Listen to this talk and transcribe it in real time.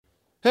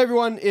Hey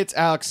everyone, it's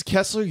Alex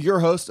Kessler,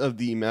 your host of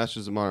the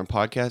Masters of Modern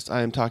podcast.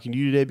 I am talking to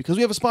you today because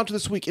we have a sponsor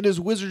this week. It is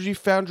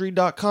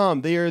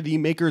wizardryfoundry.com. They are the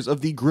makers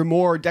of the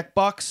Grimoire deck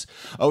box,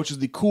 which is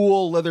the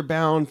cool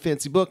leather-bound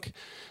fancy book.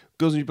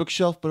 Goes on your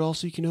bookshelf, but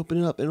also you can open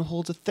it up and it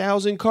holds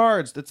 1,000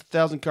 cards. That's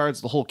 1,000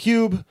 cards, the whole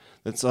cube.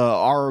 That's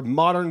our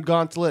modern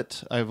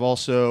gauntlet. I've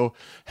also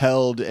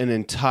held an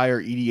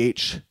entire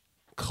EDH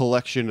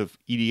collection of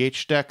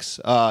EDH decks.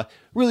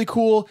 Really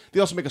cool. They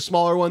also make a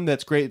smaller one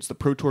that's great. It's the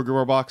Pro Tour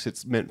Grimoire box.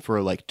 It's meant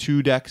for like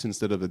 2 decks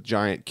instead of a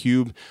giant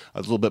cube.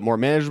 It's a little bit more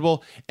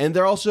manageable. And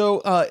they're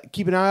also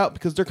keep an eye out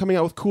because they're coming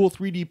out with cool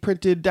 3D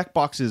printed deck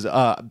boxes.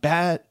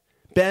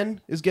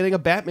 Ben is getting a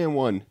Batman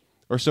one,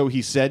 or so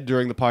he said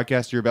during the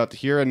podcast you're about to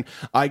hear. And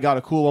I got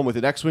a cool one with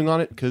an X-Wing on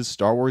it because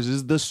Star Wars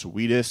is the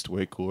sweetest,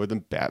 way cooler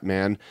than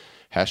Batman.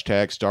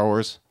 Hashtag Star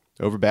Wars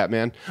over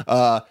Batman.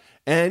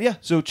 And yeah,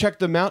 so check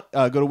them out.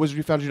 Go to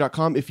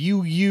wizardryfoundry.com. If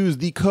you use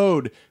the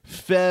code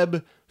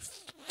FEB4,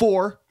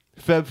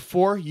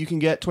 you can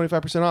get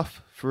 25%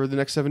 off for the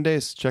next 7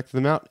 days. Check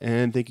them out.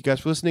 And thank you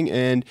guys for listening.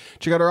 And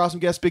check out our awesome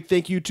guest. Big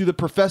thank you to the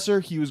professor.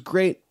 He was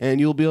great. And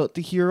you'll be able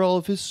to hear all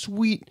of his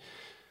sweet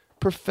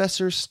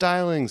professor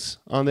stylings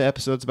on the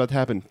episodes about to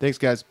happen. Thanks,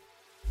 guys.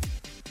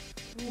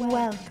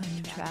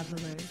 Welcome,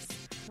 travelers.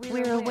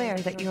 We're aware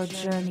that your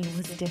journey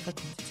was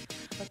difficult,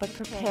 but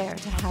prepare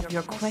to have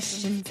your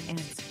questions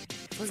answered,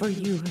 for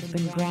you have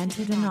been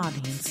granted an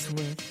audience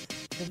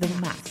with the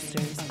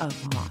Masters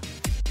of Modern.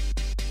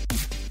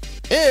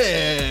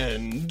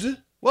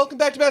 And welcome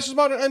back to Masters of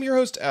Modern. I'm your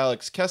host,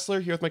 Alex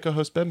Kessler, here with my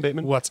co-host, Ben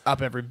Bateman. What's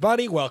up,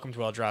 everybody? Welcome to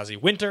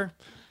Eldrazi Winter.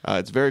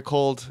 It's very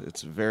cold.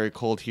 It's very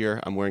cold here.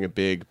 I'm wearing a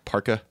big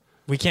parka.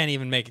 We can't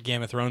even make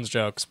Game of Thrones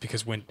jokes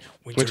because winter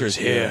is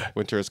here.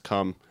 Winter has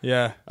come.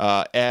 Yeah.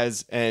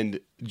 And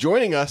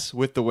joining us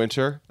with the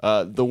winter,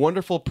 the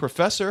wonderful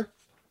professor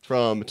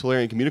from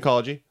Tolarian Community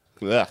College.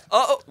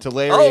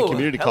 Tolarian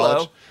Community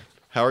College.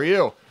 How are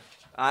you?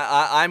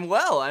 I'm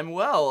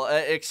well,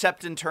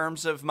 except in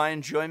terms of my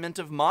enjoyment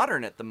of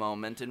modern at the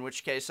moment, in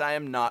which case I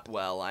am not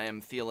well. I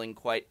am feeling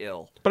quite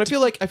ill. But I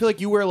feel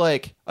like you wear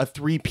like a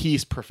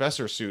 3-piece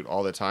professor suit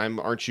all the time.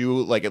 Aren't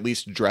you like at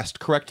least dressed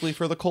correctly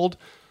for the cold?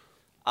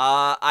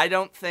 I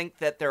don't think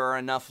that there are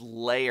enough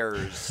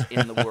layers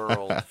in the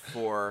world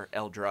for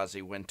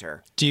Eldrazi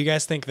Winter. Do you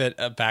guys think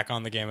that back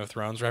on the Game of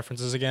Thrones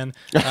references again?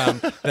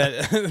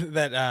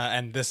 That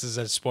and this is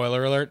a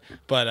spoiler alert.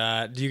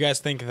 But do you guys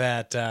think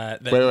that?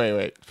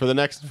 Wait. For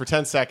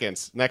 10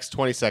 seconds, next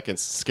 20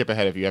 seconds, skip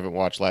ahead if you haven't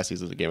watched last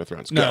season of Game of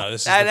Thrones. Go. No,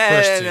 this is the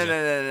first season.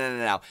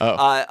 No.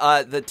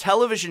 Oh. The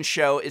television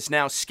show is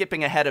now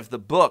skipping ahead of the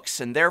books,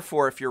 and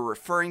therefore, if you're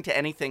referring to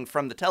anything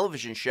from the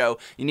television show,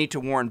 you need to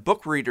warn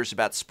book readers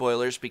about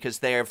spoilers because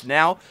they have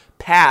now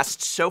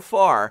passed so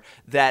far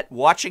that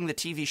watching the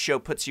TV show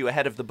puts you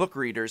ahead of the book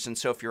readers, and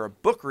so if you're a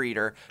book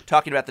reader,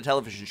 talking about the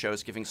television show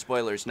is giving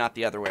spoilers, not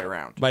the other way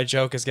around. My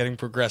joke is getting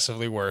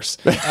progressively worse.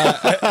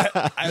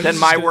 Then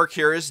my work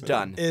here is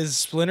done. Is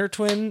Splinter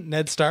Twin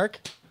Ned Stark?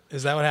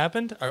 Is that what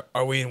happened?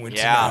 Are we in winter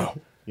Yeah. now?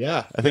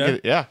 Yeah, I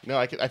think. No,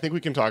 I think we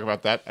can talk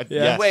about that.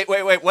 Yeah. Yes.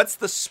 Wait. What's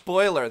the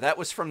spoiler? That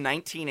was from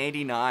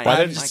 1989. Why Oh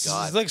didn't- my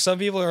God. It's like some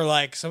people are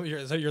like,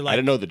 you're like, I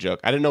didn't know the joke.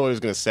 I didn't know what I was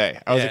going to say.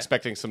 I was Yeah.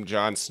 expecting some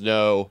Jon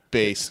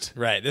Snow-based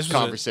right. This was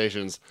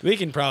conversations. we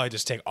can probably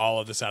just take all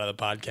of this out of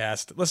the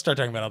podcast. Let's start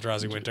talking about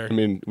Eldrazi Winter. I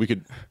mean, we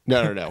could...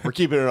 No. We're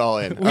keeping it all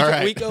in. We, all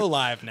right. we go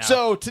live now.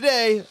 So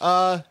today,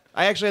 I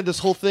actually had this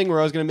whole thing where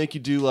I was going to make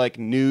you do like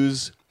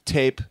news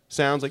tape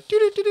sounds like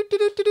and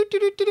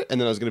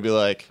then I was going to be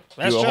like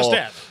That's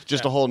do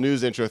just a whole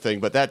news intro thing,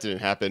 but that didn't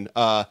happen.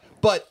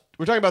 But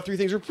we're talking about 3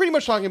 things. We're pretty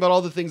much talking about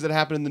all the things that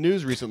happened in the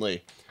news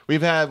recently. We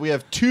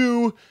have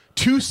two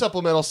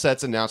supplemental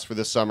sets announced for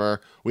this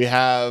summer. We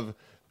have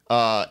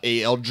a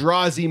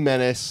Eldrazi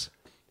Menace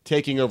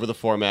taking over the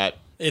format.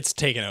 It's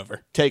taken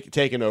over.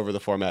 Taken over the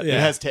format. Yeah.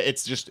 It has.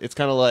 It's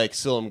kind of like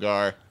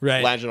Silumgar,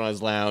 Right. lounging on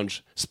his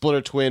lounge.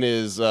 Splinter Twin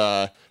is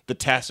the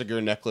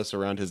Tassiger necklace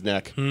around his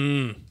neck.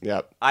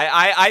 Yep.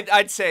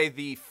 I'd say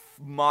the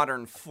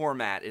modern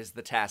format is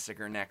the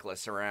Tassiger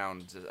necklace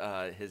around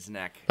his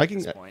neck at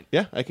this point.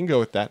 Yeah, I can go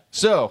with that.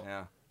 So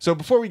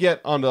before we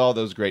get onto all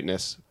those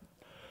greatness,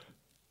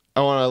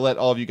 I want to let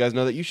all of you guys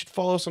know that you should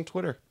follow us on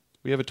Twitter.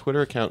 We have a Twitter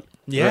account.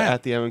 Yeah.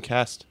 At the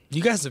MMCast.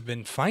 You guys have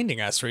been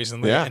finding us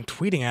recently Yeah. and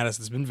tweeting at us.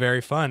 It's been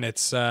very fun. I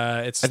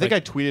think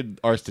I tweeted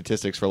our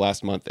statistics for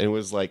last month, and it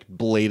was like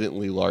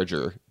blatantly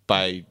larger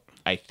by,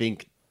 I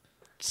think,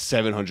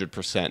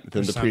 700%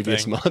 than the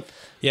previous month.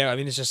 Yeah, I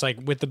mean, it's just like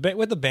with the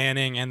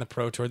banning and the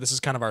Pro Tour, this is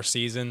kind of our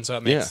season, so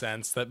it makes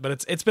sense.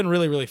 But it's been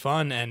really, really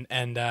fun,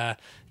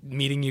 and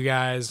meeting you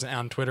guys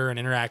on Twitter and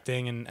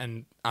interacting,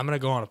 and I'm going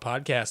to go on a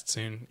podcast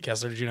soon.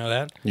 Kessler, did you know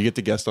that? You get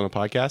to guest on a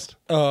podcast?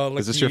 Oh,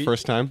 is this your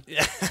first time?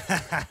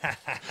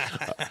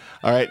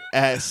 All right.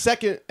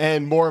 Second,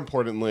 and more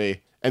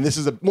importantly, and this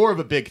is more of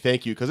a big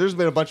thank you, because there's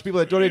been a bunch of people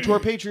that donated to our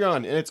Patreon,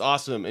 and it's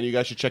awesome, and you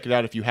guys should check it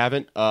out if you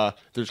haven't.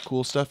 There's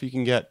cool stuff you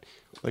can get,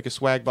 like a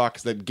swag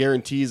box that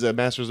guarantees a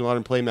Masters of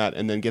Modern playmat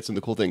and then gets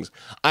into cool things.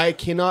 I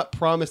cannot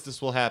promise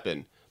this will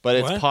happen, but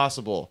it's What?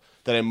 possible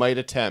that I might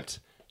attempt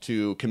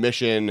to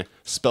commission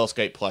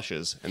Spellskite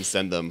plushes and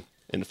send them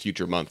in a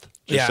future month.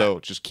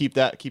 Just keep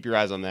your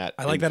eyes on that.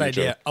 I like that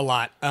idea a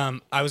lot.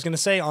 I was going to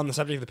say on the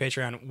subject of the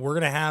Patreon, we're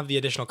going to have the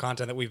additional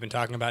content that we've been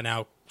talking about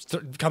now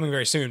coming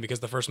very soon because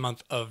the first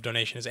month of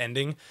donation is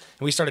ending. And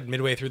we started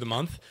midway through the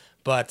month,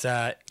 but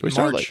yeah,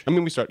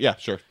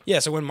 sure. Yeah,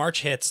 so when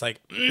March hits, like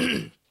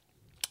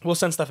we'll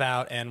send stuff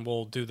out and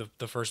we'll do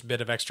the first bit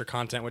of extra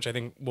content, which I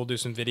think we'll do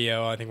some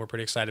video. I think we're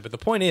pretty excited. But the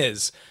point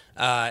is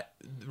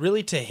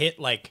really to hit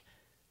like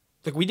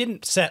we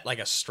didn't set like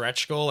a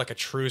stretch goal, like a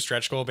true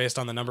stretch goal based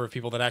on the number of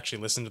people that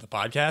actually listen to the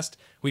podcast.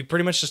 We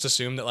pretty much just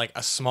assumed that like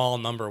a small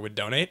number would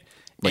donate.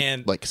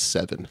 Like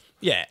 7.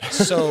 Yeah.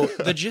 So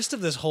the gist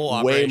of this whole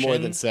operation... Way more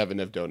than 7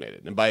 have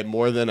donated. And by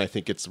more than, I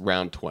think it's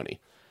around 20.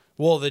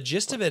 Well, the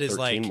gist of it is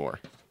 13 like... more.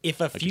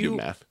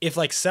 If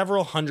like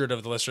several hundred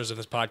of the listeners of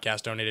this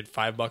podcast donated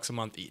 $5 a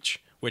month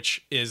each,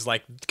 which is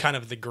like kind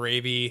of the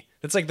gravy.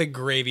 That's like the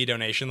gravy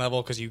donation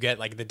level because you get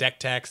like the deck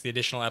text, the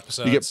additional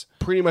episodes. You get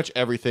pretty much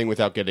everything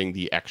without getting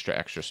the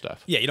extra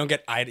stuff. Yeah, you don't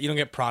get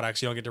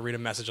products, you don't get to read a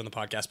message on the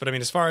podcast. But I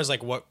mean, as far as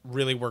like what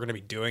really we're going to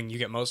be doing, you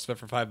get most of it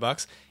for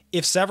 $5.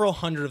 If several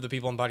hundred of the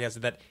people on the podcast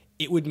did that,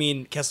 it would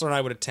mean Kessler and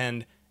I would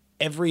attend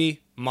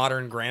every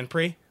modern Grand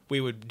Prix. We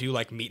would do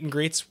like meet and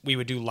greets. We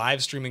would do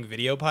live streaming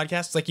video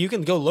podcasts. Like you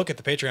can go look at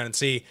the Patreon and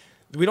see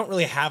we don't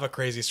really have a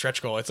crazy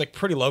stretch goal. It's like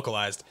pretty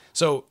localized.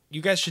 So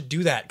you guys should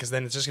do that because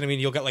then it's just going to mean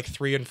you'll get like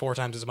 3 and 4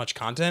 times as much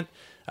content,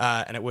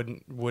 and it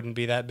wouldn't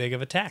be that big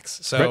of a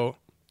tax. So right.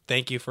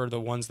 Thank you for the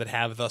ones that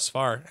have thus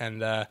far,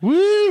 and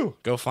woo,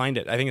 go find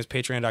it. I think it's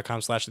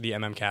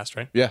patreon.com/theMMcast,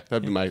 right? Yeah,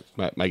 that'd be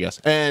my guess.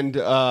 And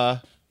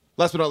last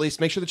but not least,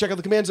 make sure to check out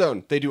the Command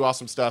Zone. They do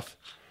awesome stuff.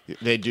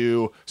 They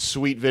do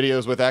sweet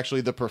videos with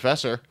actually the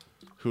professor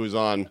who's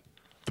on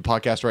the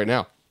podcast right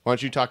now. Why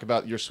don't you talk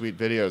about your sweet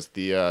videos,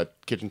 the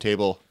kitchen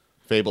table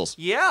fables?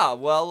 Yeah,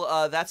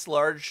 well, that's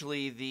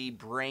largely the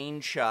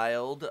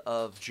brainchild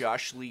of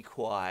Josh Lee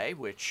Kwai,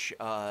 which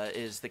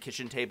is the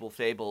Kitchen Table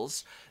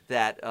Fables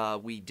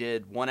that we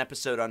did 1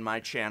 episode on my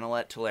channel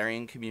at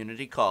Tolarian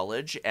Community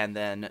College and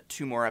then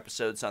 2 more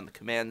episodes on the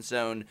Command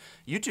Zone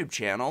YouTube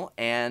channel,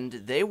 and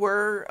they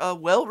were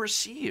well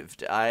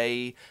received.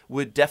 I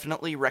would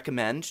definitely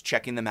recommend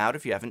checking them out.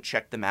 If you haven't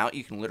checked them out,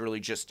 you can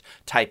literally just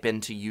type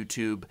into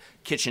YouTube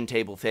Kitchen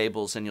Table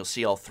Fables and you'll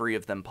see all 3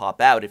 of them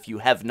pop out. If you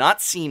have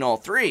not seen all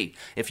 3,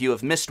 if you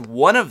have missed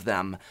one of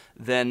them,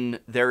 then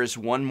there is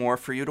one more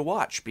for you to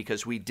watch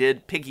because we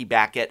did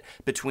piggyback it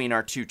between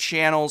our 2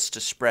 channels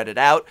to spread it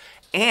out.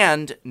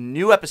 And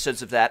new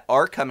episodes of that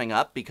are coming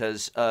up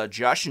because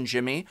Josh and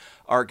Jimmy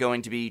are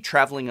going to be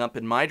traveling up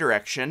in my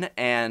direction,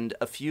 and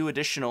a few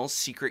additional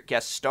secret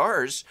guest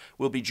stars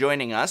will be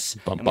joining us.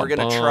 And we're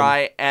going to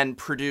try and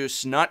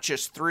produce not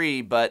just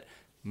 3, but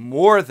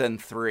more than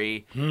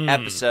 3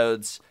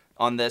 episodes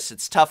on this.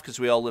 It's tough because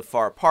we all live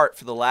far apart.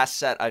 For the last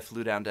set, I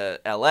flew down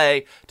to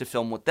LA to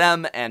film with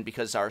them, and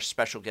because our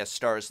special guest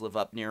stars live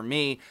up near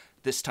me,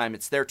 this time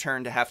it's their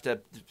turn to have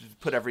to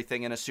put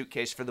everything in a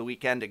suitcase for the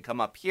weekend and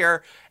come up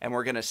here. And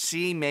we're going to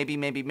see, maybe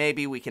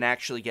we can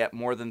actually get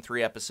more than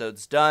 3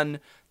 episodes done.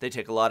 They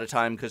take a lot of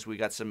time because we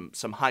got some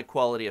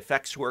high-quality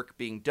effects work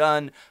being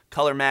done,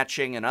 color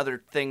matching, and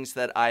other things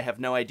that I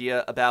have no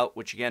idea about,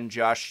 which, again,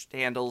 Josh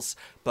handles.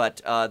 But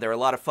they're a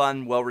lot of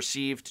fun,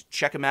 well-received.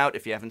 Check them out.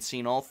 If you haven't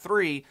seen all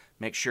 3,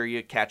 make sure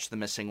you catch the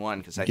missing one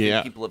because I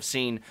think people have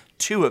seen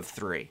 2 of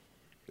 3.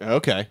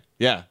 Okay.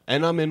 Yeah.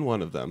 And I'm in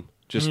one of them.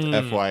 Just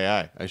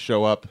FYI, I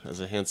show up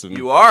as a handsome.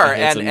 You are,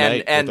 and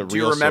do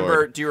you remember?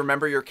 Sword. Do you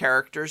remember your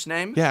character's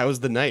name? Yeah, I was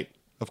the knight.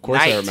 Of course,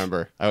 I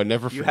remember. I would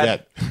never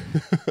forget.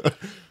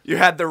 You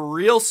had the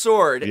real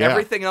sword. Yeah.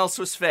 Everything else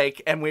was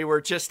fake, and we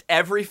were just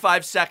every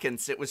 5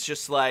 seconds. It was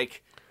just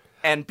like,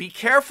 and be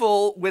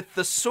careful with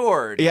the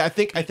sword. Yeah, I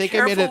think I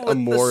made it a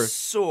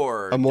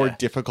more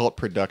difficult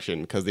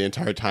production because the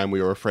entire time we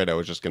were afraid I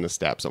was just going to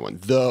stab someone.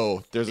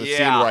 Though there's a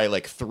scene where I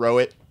like throw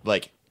it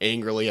like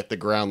angrily at the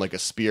ground like a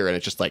spear, and it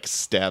just like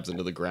stabs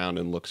into the ground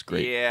and looks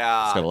great.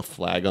 Yeah, it's got a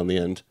flag on the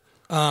end.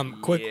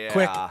 Quick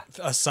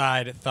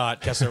aside thought,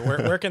 Kessler,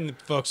 where can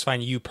folks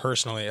find you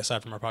personally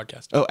aside from our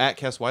podcast? Oh, at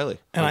Kess Wiley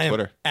on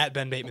Twitter. At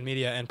Ben Bateman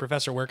Media. And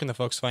Professor, where can the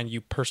folks find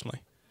you personally?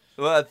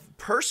 Well,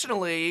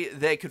 personally,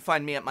 they could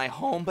find me at my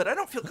home, but I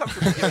don't feel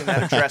comfortable giving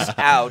that address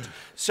out.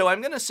 So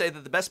I'm going to say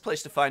that the best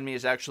place to find me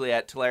is actually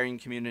at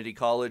Tolarian Community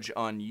College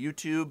on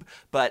YouTube.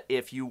 But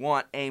if you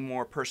want a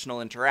more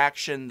personal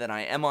interaction, then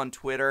I am on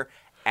Twitter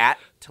at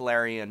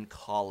Tolarian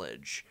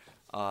College.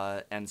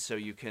 And so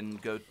you can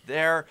go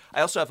there.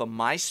 I also have a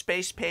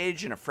MySpace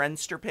page and a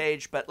Friendster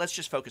page, but let's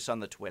just focus on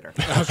the Twitter.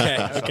 Okay.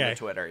 On the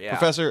Twitter, yeah.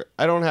 Professor,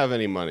 I don't have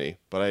any money,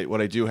 but what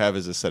I do have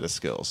is a set of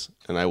skills,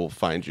 and I will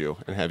find you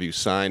and have you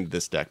sign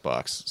this deck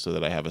box so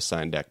that I have a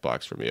signed deck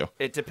box from you.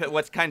 It depends.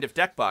 What kind of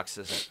deck box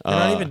is it? You're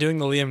not even doing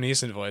the Liam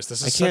Neeson voice.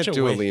 This is I can't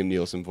do a Liam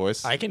Neeson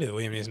voice. I can do the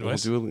Liam Neeson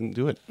voice.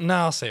 Do it. No,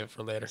 I'll save it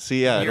for later.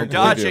 See, yeah, You're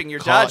dodging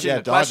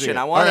the question.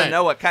 I want to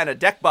know what kind of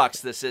deck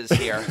box this is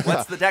here.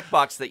 What's the deck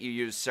box that you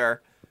use,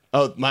 sir?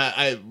 Oh,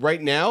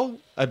 right now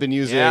I've been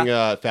using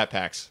Fat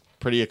Packs.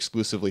 pretty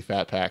exclusively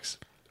fat packs.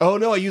 Oh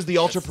no, I use the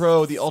Ultra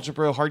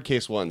Pro hard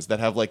case ones that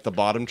have like the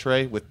bottom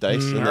tray with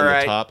dice and then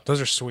the top. Those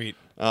are sweet.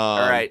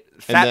 All right,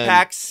 fat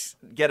packs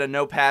get a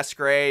no pass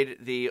grade.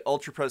 The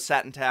Ultra Pro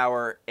Satin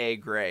Tower A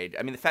grade.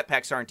 I mean, the fat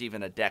packs aren't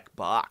even a deck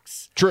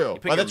box. True. You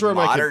pick That's your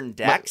where modern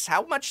decks.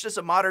 How much does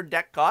a modern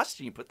deck cost?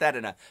 And you put that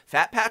in a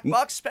fat pack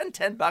box. Spend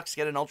 $10,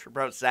 get an Ultra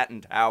Pro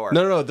Satin Tower.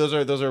 No.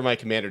 Those are my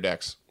commander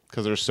decks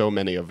because there's so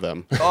many of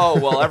them. Oh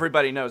well,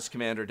 everybody knows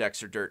commander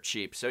decks are dirt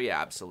cheap. So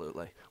yeah,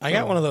 absolutely. I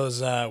got one of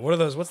those. What are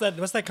those? What's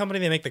that company?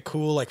 They make the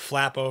cool like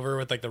flap over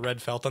with like the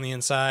red felt on the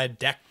inside.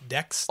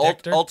 Dex.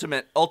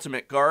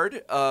 Ultimate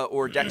Guard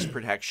or Dex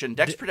Protection.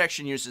 Dex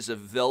Protection uses a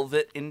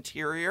velvet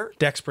interior.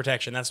 Dex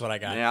Protection. That's what I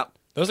got. Yeah,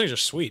 those things are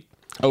sweet.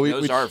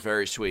 Those are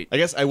very sweet. I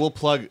guess I will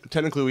plug.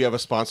 Technically, we have a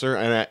sponsor,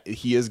 and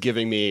he is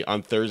giving me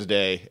on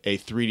Thursday a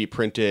 3D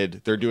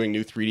printed. They're doing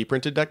new 3D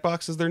printed deck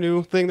boxes. Their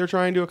new thing they're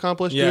trying to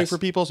accomplish doing for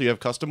people. So you have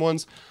custom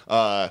ones.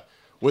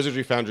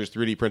 Wizardry Foundry's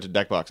 3D printed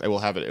deck box. I will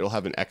have it. It'll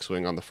have an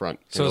X-wing on the front.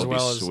 So as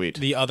well as sweet.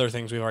 The other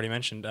things we've already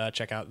mentioned,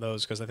 check out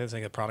those because I think it's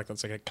like a product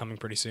that's like coming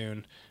pretty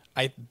soon.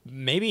 I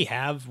maybe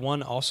have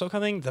one also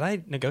coming. Did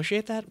I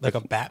negotiate that? Like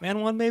a Batman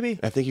one, maybe?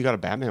 I think you got a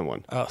Batman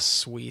one. Oh,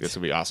 sweet. This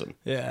would be awesome.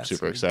 Yeah. I'm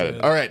super excited.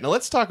 All right, now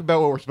let's talk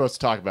about what we're supposed to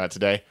talk about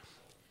today.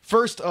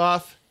 First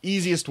off,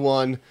 easiest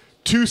one,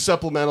 2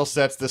 supplemental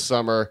sets this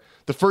summer.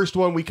 The first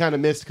one we kind of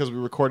missed because we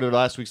recorded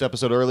last week's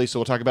episode early, so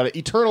we'll talk about it.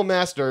 Eternal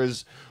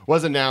Masters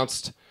was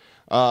announced.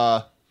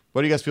 What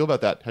do you guys feel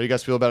about that? How do you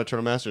guys feel about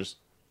Eternal Masters?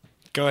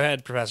 Go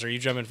ahead, Professor. You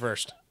jump in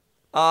first.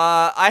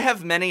 I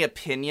have many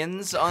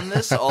opinions on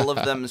this, all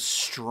of them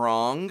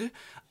strong.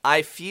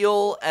 I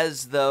feel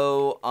as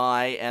though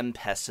I am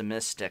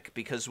pessimistic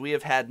because we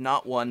have had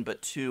not one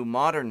but 2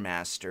 Modern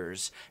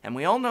Masters, and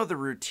we all know the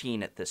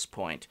routine at this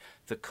point.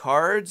 The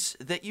cards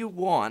that you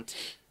want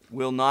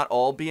will not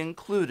all be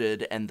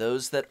included, and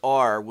those that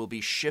are will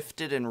be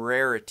shifted in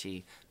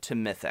rarity to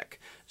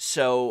Mythic.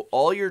 So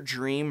all your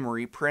dream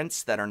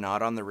reprints that are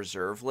not on the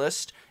reserve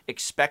list,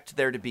 expect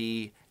there to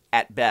be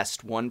at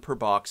best 1 per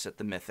box at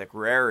the Mythic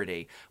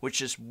rarity,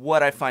 which is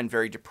what I find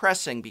very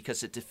depressing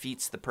because it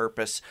defeats the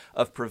purpose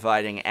of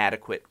providing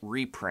adequate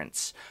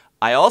reprints.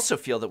 I also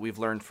feel that we've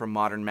learned from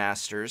Modern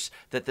Masters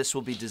that this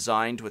will be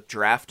designed with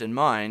draft in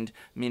mind,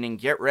 meaning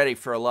get ready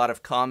for a lot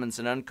of commons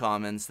and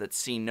uncommons that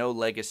see no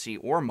legacy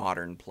or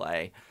modern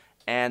play.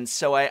 And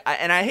so I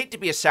hate to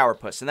be a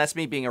sourpuss, and that's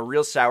me being a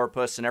real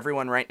sourpuss, and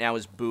everyone right now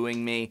is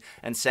booing me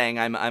and saying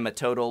I'm a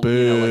total,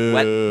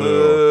 wet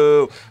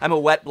boo. I'm a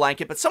wet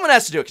blanket, but someone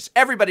has to do it because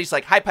everybody's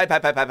like hype.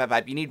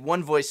 You need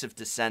one voice of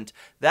dissent.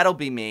 That'll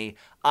be me.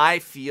 I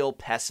feel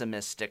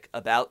pessimistic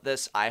about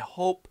this. I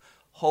hope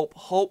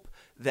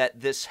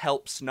that this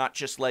helps not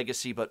just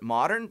Legacy but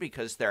Modern,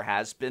 because there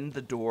has been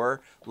the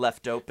door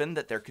left open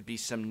that there could be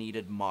some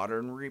needed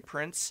Modern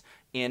reprints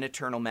in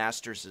Eternal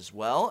Masters as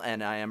well,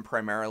 and I am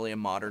primarily a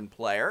Modern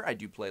player. I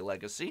do play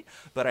Legacy,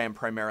 but I am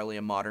primarily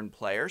a Modern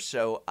player,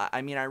 so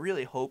I mean, I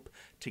really hope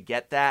to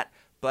get that,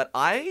 but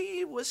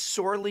I was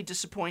sorely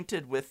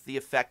disappointed with the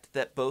effect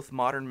that both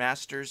Modern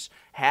Masters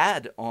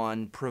had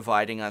on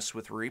providing us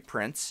with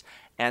reprints,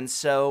 and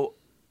so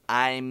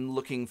I'm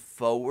looking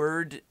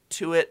forward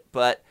to it,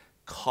 but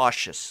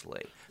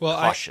cautiously.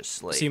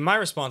 See, my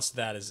response to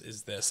that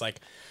is this.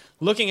 Like,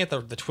 looking at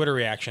the Twitter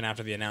reaction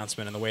after the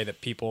announcement and the way that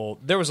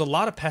there was a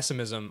lot of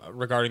pessimism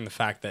regarding the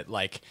fact that,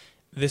 like,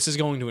 this is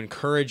going to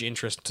encourage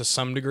interest to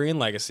some degree in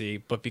Legacy,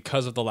 but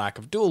because of the lack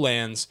of dual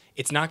lands,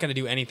 it's not going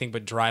to do anything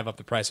but drive up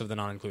the price of the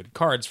non-included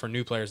cards for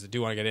new players that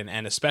do want to get in,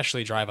 and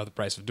especially drive up the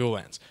price of dual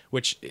lands,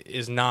 which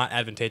is not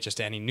advantageous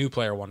to any new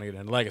player wanting to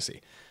get into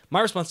Legacy. My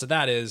response to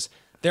that is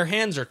their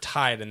hands are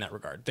tied in that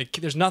regard.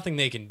 There's nothing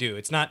they can do.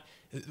 It's not...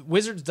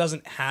 Wizards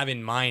doesn't have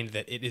in mind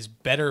that it is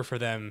better for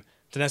them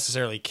to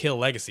necessarily kill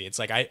Legacy. It's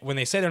like, when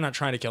they say they're not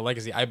trying to kill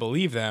Legacy, I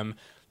believe them.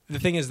 The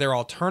thing is, their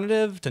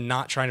alternative to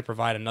not trying to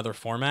provide another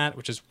format,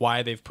 which is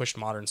why they've pushed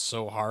Modern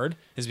so hard,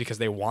 is because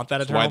they want that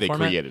eternal format. That's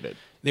why they created it.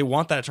 They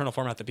want that eternal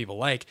format that people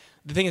like.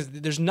 The thing is,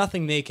 there's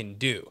nothing they can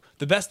do.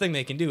 The best thing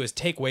they can do is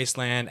take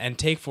Wasteland and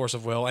take Force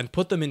of Will and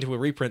put them into a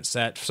reprint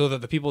set so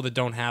that the people that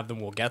don't have them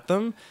will get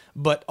them.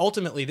 But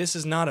ultimately, this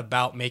is not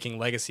about making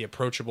Legacy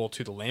approachable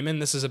to the layman.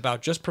 This is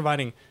about just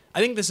providing... I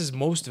think this is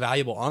most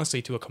valuable,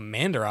 honestly, to a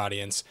Commander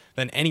audience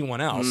than anyone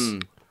else.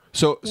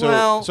 So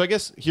I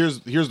guess here's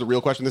the real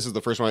question. This is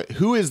the first one.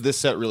 Who is this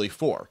set really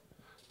for?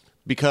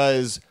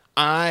 Because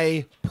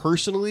I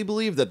personally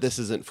believe that this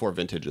isn't for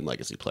Vintage and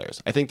Legacy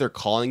players. I think they're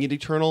calling it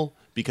Eternal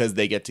because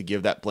they get to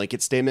give that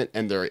blanket statement,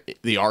 and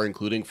they are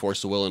including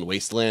Force of Will and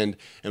Wasteland,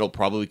 and it'll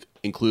probably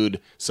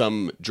include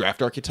some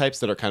draft archetypes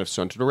that are kind of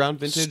centered around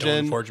Vintage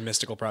Stoneforge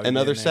Mystical probably and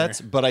other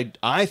sets. But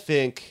I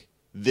think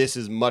this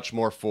is much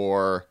more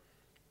for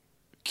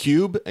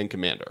Cube and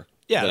Commander.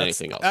 Yeah, than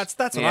anything else.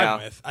 That's what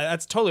I'm with.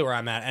 That's totally where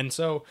I'm at. And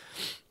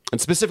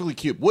specifically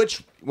Cube,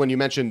 which, when you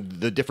mentioned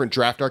the different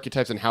draft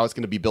archetypes and how it's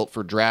going to be built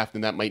for draft,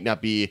 and that might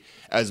not be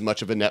as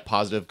much of a net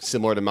positive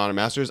similar to Modern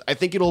Masters, I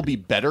think it'll be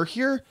better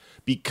here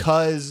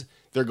because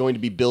they're going to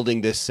be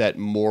building this set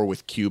more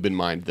with Cube in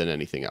mind than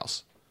anything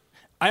else.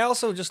 I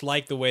also just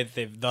like the way that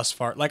they've thus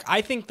far. Like,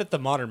 I think that the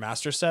Modern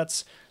Master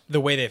sets,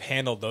 the way they've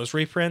handled those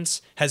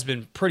reprints has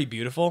been pretty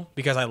beautiful,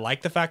 because I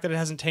like the fact that it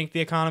hasn't tanked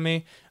the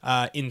economy.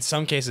 In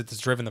some cases, it's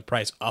driven the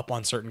price up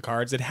on certain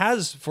cards. It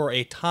has, for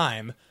a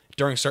time,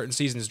 during certain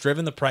seasons,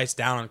 driven the price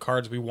down on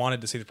cards we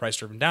wanted to see the price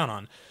driven down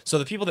on. So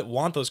the people that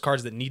want those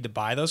cards, that need to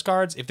buy those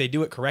cards, if they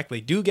do it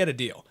correctly, do get a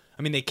deal.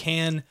 I mean, they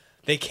can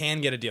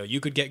get a deal. You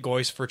could get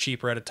Goyce for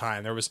cheaper at a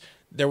time.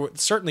 There were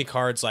certainly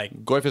cards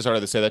like Goyf is harder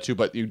to say that too,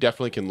 but you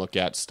definitely can look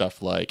at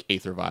stuff like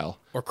Aether Vial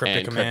or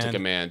Cryptic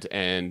Command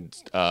and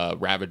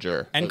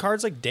Ravager and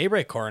cards like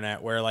Daybreak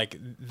Coronet, where like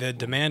the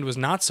demand was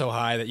not so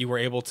high that you were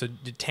able to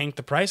tank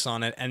the price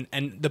on it,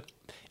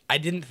 I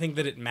didn't think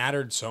that it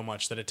mattered so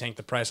much that it tanked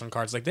the price on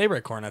cards like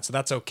Daybreak Coronet, so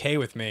that's okay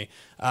with me.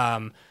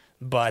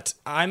 But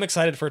I'm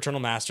excited for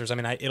Eternal Masters. I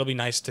mean, it'll be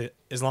nice to,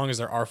 as long as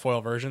there are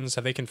foil versions.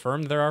 Have they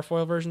confirmed there are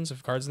foil versions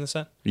of cards in the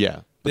set?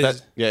 Yeah,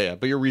 but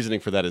But your reasoning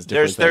for that is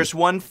different.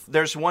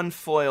 There's one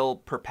foil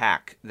per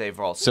pack. They've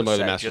also similar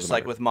said, to Masters just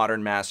like with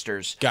Modern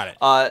Masters. Got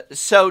it.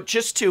 So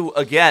just to,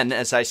 again,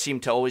 as I seem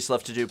to always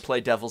love to do,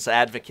 play devil's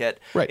advocate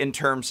in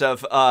terms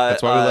of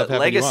That's why we love having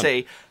Legacy.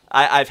 you on.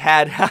 I've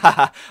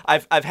had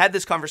I've had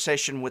this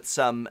conversation with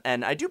some,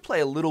 and I do play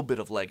a little bit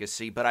of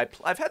Legacy, but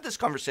I've had this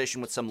conversation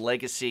with some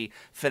Legacy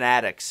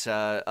fanatics,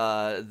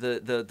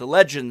 the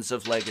legends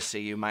of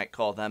Legacy, you might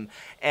call them,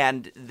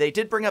 and they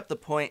did bring up the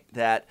point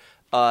that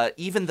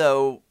even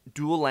though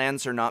dual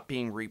lands are not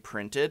being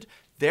reprinted,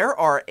 there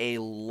are a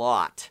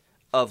lot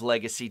of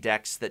Legacy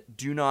decks that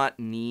do not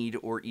need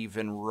or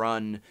even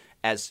run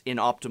as in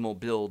optimal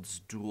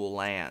builds dual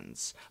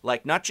lands.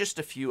 Like, not just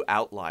a few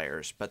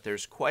outliers, but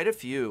there's quite a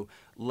few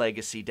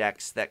Legacy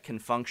decks that can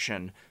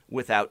function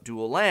without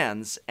dual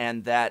lands,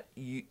 and that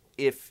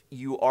if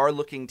you are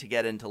looking to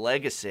get into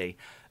Legacy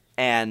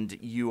and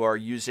you are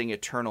using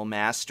Eternal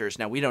Masters,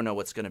 now we don't know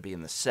what's going to be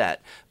in the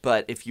set,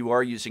 but if you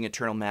are using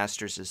Eternal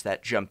Masters as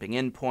that jumping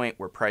in point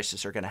where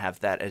prices are going to have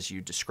that, as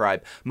you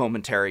describe,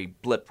 momentary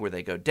blip where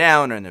they go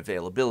down and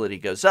availability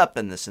goes up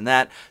and this and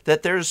that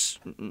there's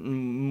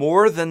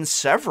more than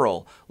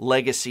several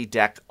Legacy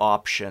deck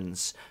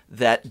options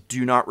that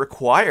do not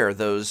require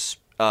those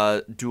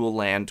dual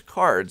land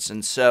cards.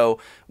 And so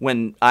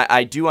when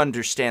I do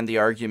understand the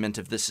argument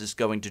of this is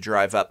going to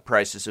drive up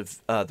prices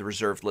of the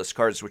reserved list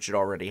cards, which it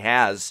already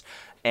has,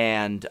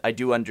 and I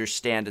do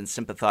understand and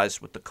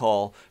sympathize with the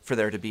call for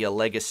there to be a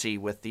Legacy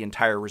with the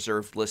entire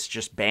reserved list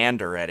just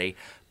banned already,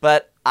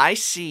 but I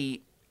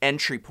see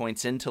entry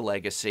points into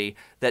Legacy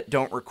that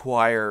don't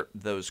require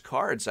those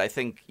cards. I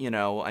think,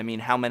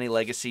 how many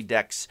Legacy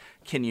decks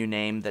can you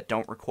name that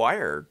don't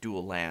require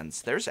dual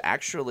lands? There's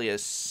actually a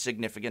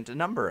significant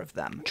number of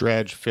them.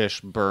 Dredge,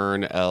 Fish,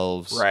 Burn,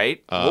 Elves.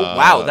 Right.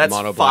 Wow, that's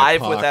Mono 5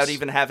 Black without Pox.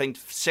 even having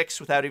 6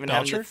 without even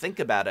having to think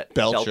about it.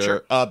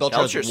 Belcher.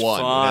 Belcher's has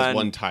one. It has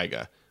one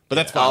Taiga. But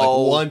that's fine.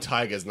 Oh. Like, one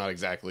Taiga is not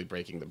exactly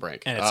breaking the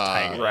brink. And it's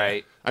Taiga.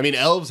 Right. I mean,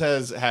 Elves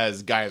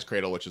has Gaia's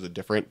Cradle, which is a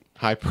different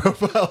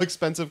high-profile,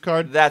 expensive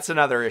card. That's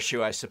another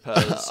issue, I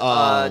suppose.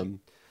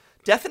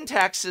 Death and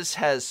Taxes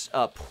has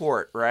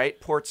Port, right?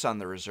 Port's on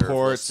the reserve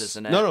list,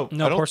 isn't it? No,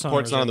 Port's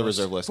not on the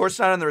reserve list. Port's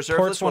not on the reserve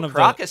Port's list. one Well, of the-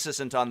 Crocus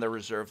isn't on the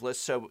reserve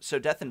list. So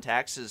Death and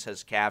Taxes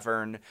has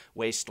Cavern,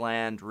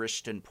 Wasteland,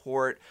 Risht, and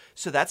Port.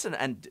 So that's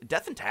and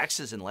Death and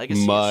Taxes and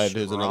Legacy. Mud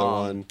is another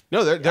one.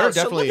 No, there are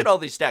So definitely. look at all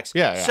these decks.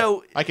 Yeah.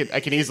 So I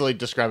can easily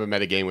describe a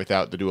metagame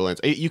without the dual lands.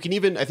 You can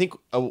even, I think,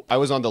 I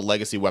was on the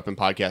Legacy Weapon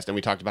podcast and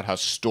we talked about how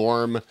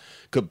Storm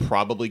could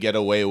probably get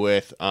away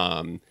with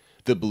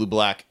the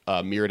blue-black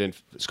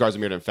Scars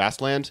of Mirrodin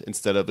Fastland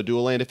instead of a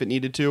dual land if it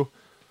needed to.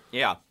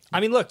 yeah.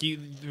 I mean, look, you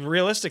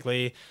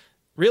realistically,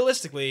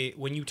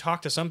 when you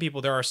talk to some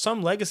people, there are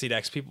some Legacy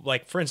decks. People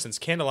like, for instance,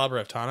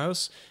 Candelabra of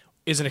Thanos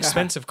is an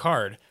expensive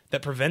card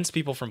that prevents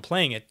people from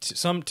playing it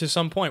to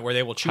some point where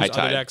they will choose High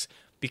other Tide. decks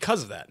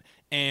because of that.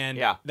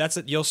 And that's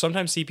it. You'll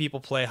sometimes see people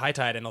play High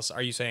Tide, and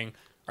are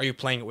you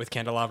playing it with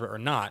Candelabra or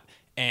not?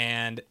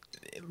 And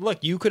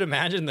look, you could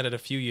imagine that in a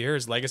few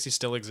years, Legacy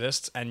still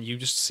exists, and you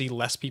just see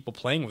less people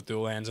playing with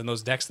dual lands, and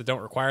those decks that don't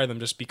require them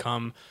just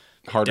become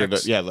Harder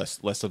decks.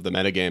 less of the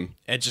metagame.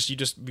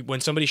 And when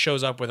somebody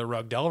shows up with a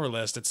Rug Delver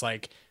list, it's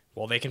like,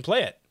 well, they can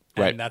play it,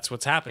 and Right. that's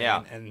what's happening.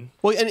 Yeah. And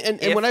Well,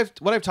 and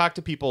when I've talked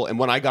to people, and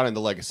when I got into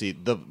Legacy,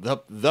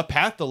 the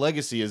path to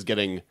Legacy is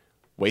getting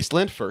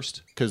Wasteland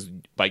first, because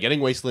by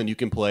getting Wasteland, you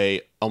can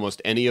play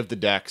almost any of the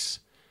decks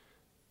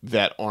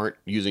that aren't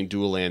using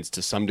dual lands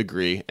to some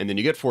degree, and then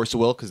you get Force of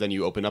Will, because then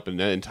you open up an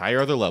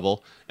entire other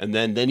level, and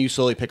then you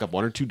slowly pick up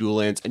 1 or 2 dual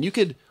lands, and you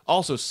could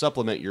also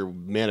supplement your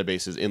mana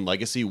bases in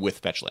Legacy with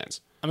fetch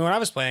lands. I mean, when I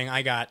was playing,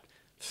 I got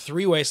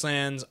 3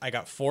 Wastelands, I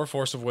got 4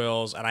 Force of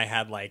Wills, and I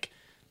had like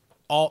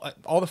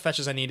all the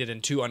fetches I needed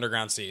in 2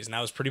 Underground Seas, and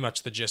that was pretty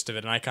much the gist of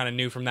it. And I kind of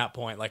knew from that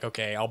point, like,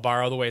 okay, I'll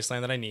borrow the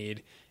Wasteland that I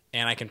need,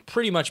 and I can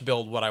pretty much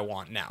build what I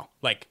want now.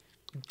 Like,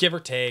 give or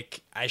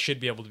take, I should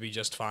be able to be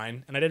just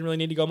fine, and I didn't really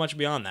need to go much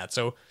beyond that.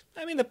 So,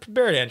 I mean, the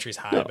barrier to entry is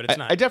high, but it's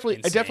not. I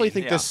definitely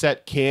think Yeah. this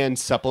set can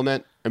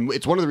supplement, and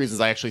it's one of the reasons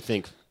I actually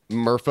think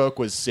Merfolk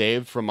was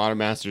saved from Modern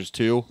Masters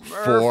 2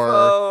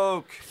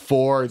 Merfolk.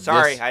 for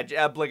Sorry, this.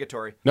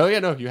 obligatory. No,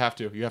 you have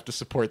to. You have to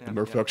support the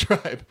Merfolk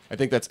tribe. I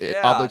think that's Yeah,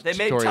 obligatory they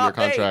made in your top 8.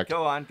 contract.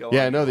 Go on.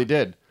 Yeah, no, they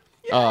did.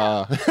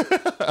 Yeah.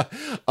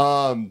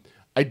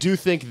 I do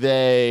think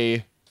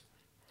they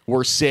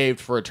were saved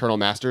for Eternal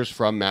Masters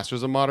from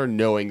Masters of Modern,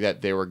 knowing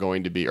that they were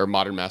going to be, or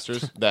Modern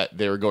Masters, that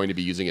they were going to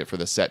be using it for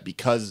the set,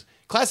 because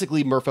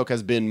classically Merfolk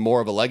has been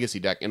more of a legacy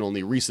deck, and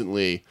only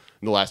recently,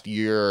 in the last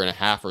year and a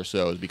half or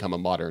so, has become a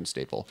Modern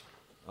staple.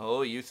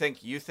 Oh, you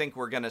think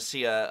we're going to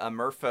see a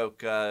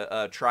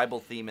Merfolk tribal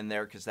theme in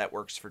there because that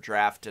works for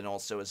draft and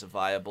also is a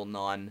viable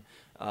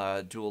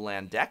dual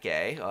land deck,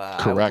 eh?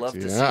 Correct. I would love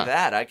to see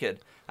that.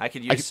 I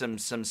could use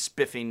some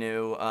spiffy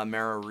new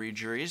Mara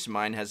Regeries.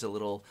 Mine has a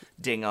little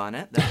ding on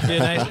it.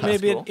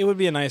 Maybe cool. it would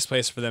be a nice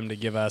place for them to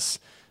give us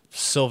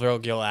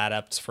Silvergill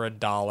Adepts for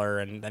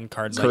 $1 and then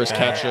cards Curse like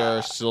that.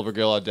 Catcher,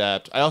 Silvergill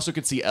Adept. I also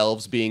could see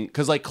Elves being,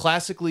 because like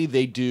classically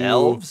they do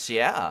Elves,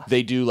 yeah.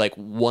 They do like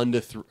 1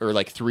 to 3 or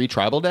like 3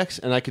 tribal decks,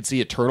 and I could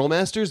see Eternal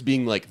Masters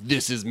being like,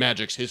 this is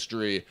Magic's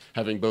history,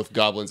 having both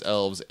Goblins,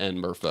 Elves, and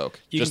Merfolk.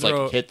 Just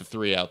like hit the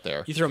 3 out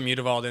there. You throw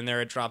Mutavault in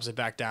there, it drops it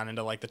back down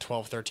into like the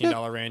 $12,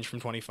 $13 range from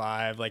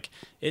 25. Like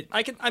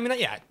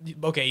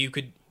okay, you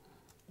could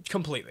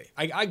completely.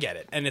 I get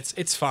it, and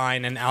it's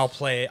fine, and I'll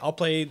play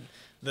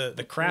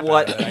the crap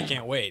out of it. I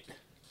can't wait.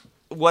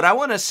 What I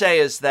want to say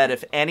is that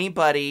if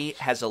anybody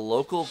has a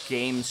local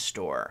game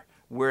store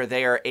where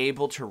they are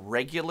able to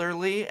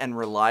regularly and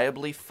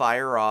reliably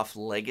fire off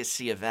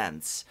legacy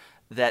events,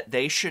 that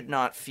they should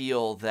not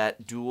feel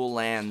that dual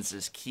lands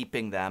is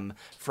keeping them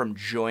from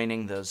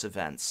joining those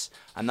events.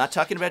 I'm not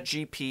talking about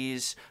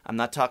GPs. I'm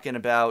not talking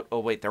about, oh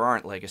wait, there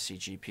aren't legacy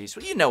GPs.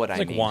 Well, you know what I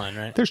mean. Like one,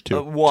 right? There's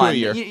 2. One. 2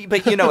 a year.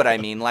 But you know what I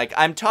mean. Like,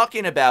 I'm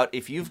talking about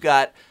if you've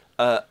got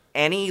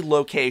any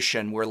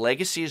location where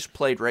Legacy is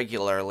played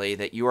regularly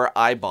that you are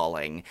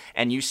eyeballing,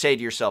 and you say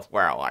to yourself,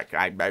 well,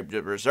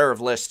 the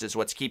reserve list is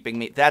what's keeping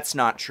me. That's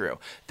not true.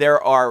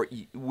 There are,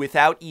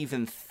 without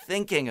even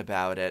thinking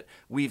about it,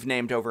 we've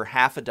named over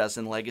half a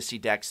dozen Legacy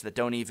decks that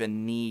don't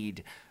even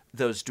need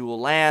those dual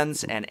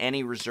lands, and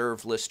any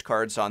reserve list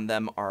cards on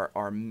them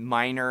are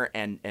minor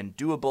and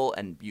doable,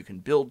 and you can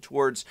build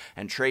towards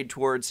and trade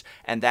towards,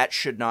 and that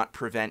should not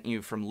prevent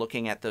you from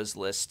looking at those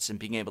lists and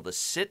being able to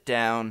sit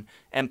down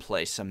and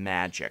play some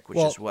Magic, which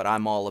is what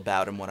I'm all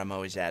about and what I'm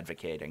always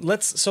advocating.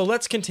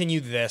 Let's continue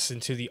this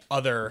into the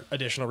other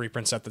additional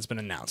reprint set that's been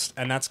announced,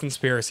 and that's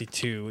Conspiracy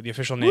 2. The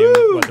official name,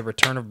 The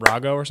Return of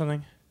Brago or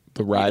something?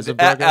 The Rise of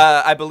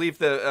Brago? I believe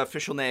the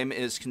official name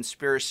is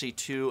Conspiracy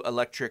 2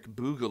 Electric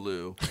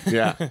Boogaloo.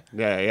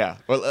 Yeah.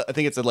 Well, I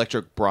think it's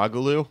Electric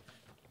Bragaloo.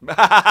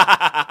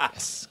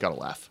 Yes, gotta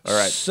laugh. All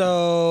right.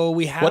 So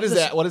we have What is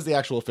that? What is the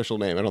actual official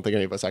name? I don't think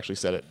any of us actually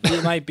said it.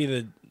 It might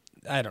be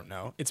I don't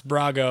know. It's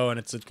Brago, and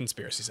it's a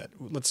conspiracy set.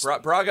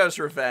 Brago's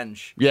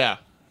Revenge. Yeah.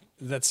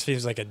 That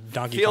seems like a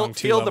Donkey Kong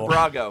 2 feel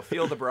level.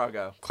 Feel the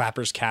Brago.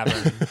 Clapper's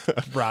Cavern,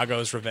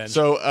 Brago's Revenge.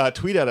 So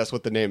tweet at us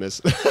what the name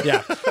is.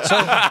 Yeah.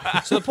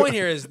 So the point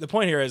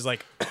here is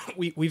like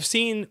we've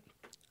seen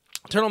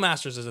Eternal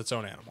Masters as its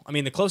own animal. I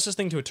mean, the closest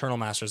thing to Eternal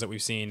Masters that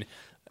we've seen,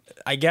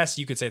 I guess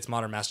you could say it's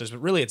Modern Masters,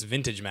 but really it's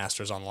Vintage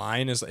Masters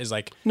online is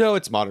like... No,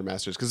 it's Modern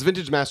Masters, because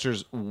Vintage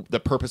Masters, the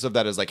purpose of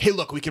that is like, hey,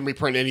 look, we can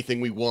reprint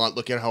anything we want.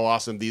 Look at how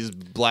awesome these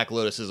Black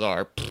Lotuses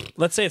are.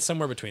 Let's say it's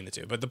somewhere between the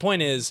two. But the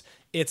point is,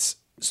 it's...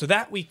 So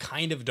that we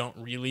kind of don't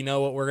really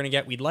know what we're going to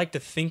get. We'd like to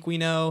think we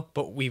know,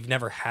 but we've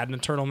never had an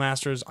Eternal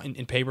Masters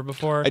in paper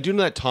before. I do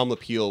know that Tom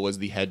Lapeel was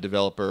the head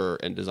developer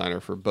and designer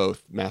for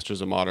both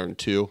Masters of Modern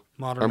 2,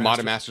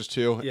 Modern Masters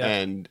 2, yeah.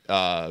 and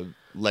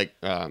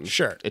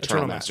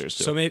Eternal Masters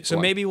 2. So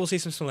maybe we'll see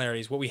some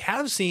similarities. What we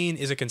have seen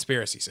is a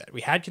conspiracy set. We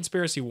had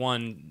Conspiracy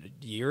 1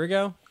 a year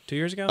ago, 2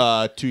 years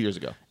ago? 2 years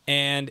ago.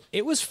 And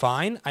it was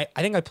fine. I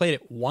think I played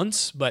it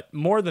once, but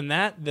more than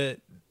that,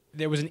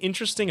 there was an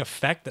interesting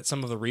effect that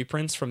some of the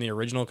reprints from the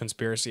original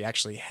Conspiracy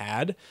actually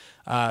had.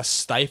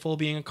 Stifle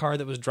being a card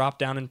that was dropped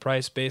down in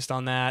price based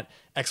on that.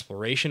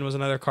 Exploration was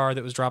another card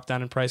that was dropped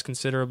down in price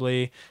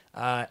considerably.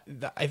 I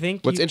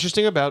think what's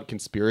interesting about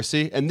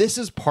Conspiracy, and this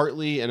is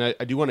partly, and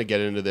I do want to get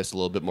into this a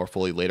little bit more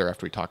fully later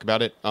after we talk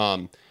about it,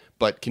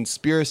 but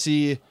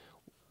Conspiracy,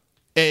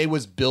 it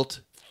was built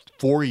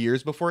 4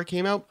 years before it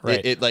came out.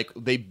 Right. It like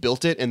they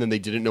built it and then they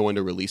didn't know when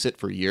to release it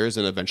for years,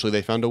 and eventually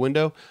they found a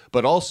window.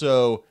 But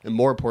also, and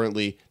more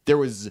importantly, there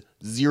was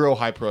 0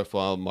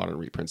 high-profile Modern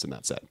reprints in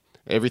that set.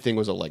 Everything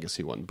was a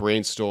legacy one.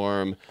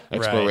 Brainstorm,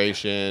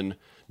 Exploration,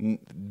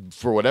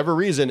 for whatever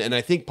reason, and I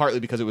think partly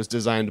because it was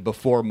designed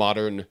before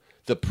Modern,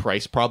 the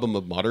price problem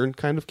of Modern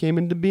kind of came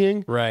into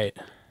being. Right.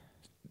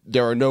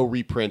 There are no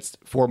reprints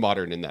for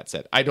Modern in that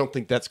set. I don't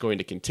think that's going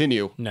to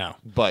continue. No.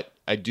 But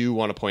I do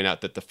want to point out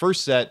that the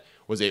first set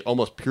was a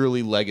almost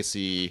purely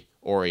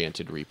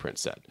legacy-oriented reprint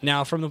set.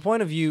 Now, from the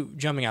point of view,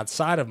 jumping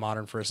outside of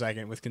Modern for a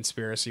second with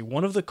Conspiracy,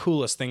 one of the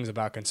coolest things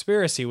about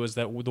Conspiracy was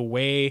that the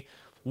way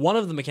one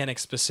of the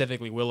mechanics,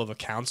 specifically Will of the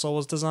Council,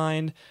 was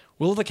designed.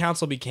 Will of the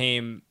Council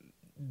became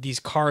these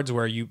cards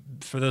where you,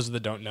 for those that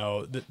don't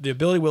know, the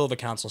ability will of the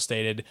council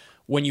stated,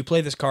 when you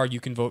play this card, you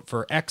can vote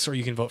for X or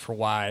you can vote for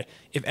Y.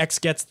 If X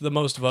gets the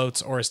most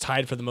votes or is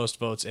tied for the most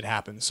votes, it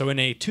happens. So in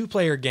a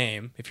 2-player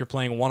game, if you're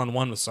playing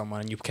one-on-one with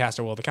someone and you cast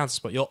a will of the council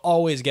spell, you'll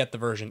always get the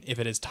version if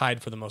it is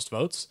tied for the most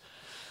votes.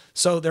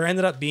 So there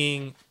ended up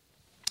being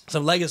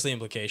some legacy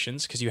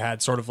implications because you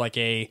had sort of like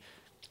a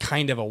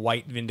kind of a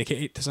white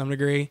Vindicate to some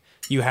degree.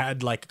 You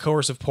had like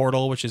Coercive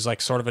Portal, which is like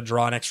sort of a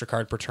draw an extra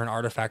card per turn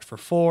artifact for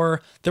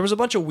 4. There was a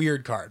bunch of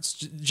weird cards,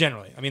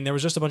 generally. I mean, there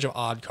was just a bunch of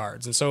odd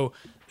cards. And so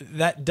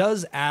that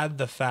does add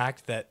the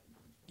fact that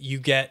you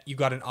got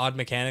an odd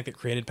mechanic that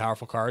created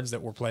powerful cards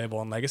that were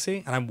playable in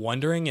Legacy. And I'm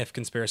wondering if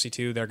Conspiracy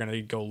 2, they're going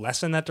to go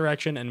less in that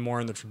direction and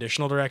more in the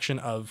traditional direction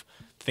of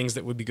things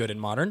that would be good in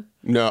Modern.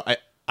 No,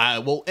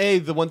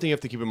 the one thing you have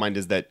to keep in mind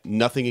is that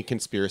nothing in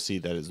Conspiracy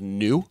that is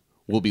new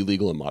will be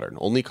legal in Modern.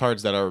 Only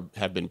cards that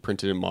have been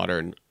printed in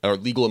Modern or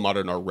legal in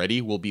Modern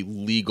already will be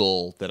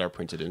legal that are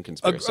printed in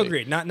Conspiracy.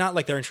 Agreed. Not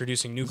like they're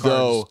introducing new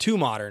cards to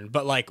Modern,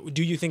 but like,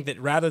 do you think that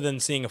rather than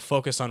seeing a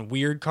focus on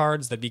weird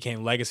cards that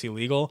became Legacy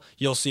legal,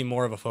 you'll see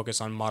more of a focus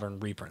on Modern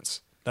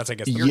reprints? That's, I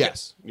guess.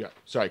 Yes. Yeah.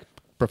 Sorry,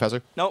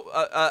 Professor. No,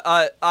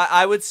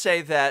 I would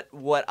say that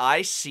what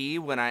I see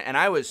when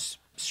I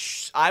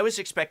was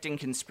expecting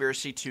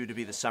Conspiracy 2 to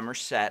be the summer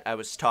set. I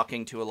was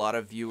talking to a lot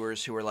of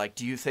viewers who were like,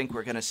 do you think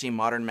we're going to see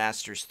Modern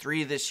Masters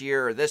 3 this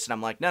year or this? And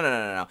I'm like,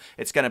 no.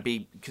 It's going to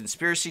be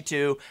Conspiracy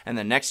 2 and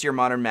then next year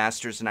Modern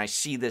Masters. And I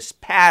see this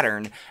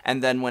pattern.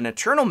 And then when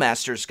Eternal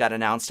Masters got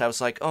announced, I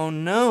was like, oh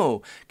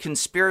no,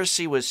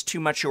 Conspiracy was too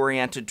much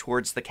oriented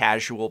towards the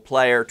casual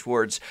player,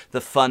 towards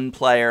the fun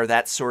player,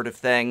 that sort of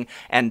thing.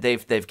 And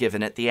they've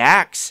given it the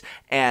axe.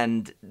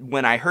 And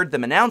when I heard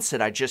them announce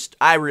it,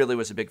 I really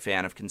was a big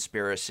fan of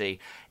Conspiracy.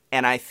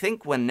 And I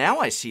think when now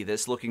I see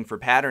this, looking for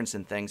patterns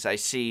and things, I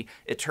see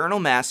Eternal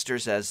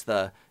Masters as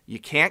you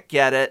can't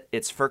get it,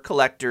 it's for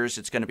collectors,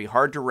 it's going to be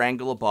hard to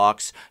wrangle a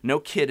box, no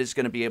kid is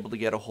going to be able to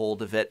get a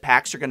hold of it,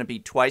 packs are going to be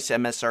twice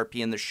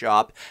MSRP in the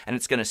shop, and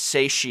it's going to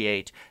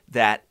satiate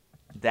that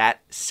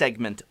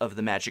segment of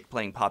the Magic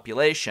playing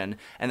population.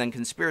 And then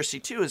Conspiracy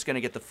 2 is going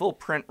to get the full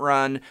print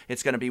run.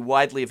 It's going to be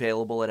widely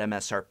available at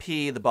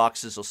MSRP. The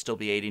boxes will still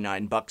be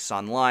 $89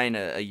 online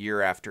a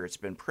year after it's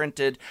been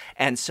printed.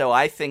 And so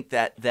I think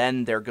that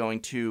then they're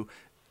going to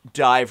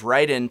dive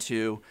right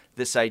into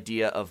this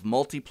idea of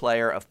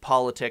multiplayer, of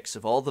politics,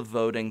 of all the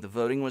voting. The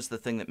voting was the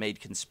thing that made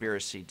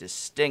Conspiracy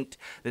distinct.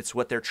 That's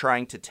what they're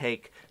trying to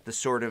take, the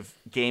sort of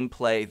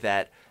gameplay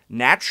that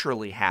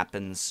naturally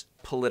happens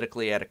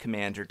politically at a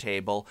commander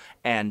table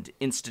and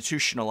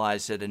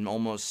institutionalize it and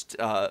almost,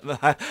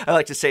 I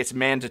like to say it's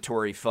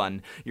mandatory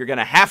fun. You're going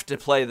to have to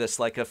play this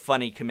like a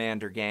funny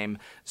commander game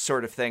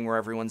sort of thing where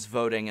everyone's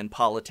voting and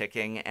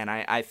politicking, and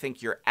I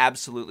think you're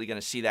absolutely going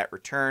to see that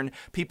return.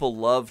 People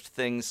loved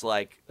things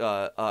like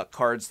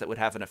cards that would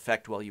have an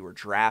effect while you were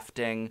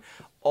drafting,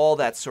 all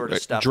that sort of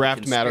stuff.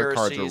 Draft matter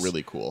cards are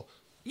really cool.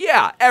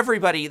 Yeah,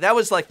 everybody, that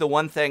was like the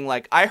one thing,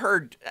 like I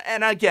heard,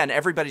 and again,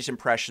 everybody's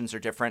impressions are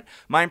different.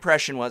 My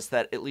impression was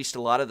that at least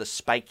a lot of the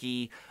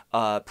spiky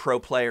pro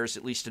players,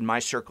 at least in my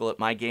circle, at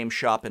my game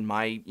shop, in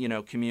my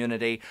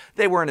community,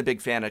 they weren't a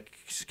big fan of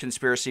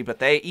Conspiracy, but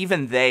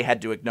they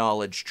had to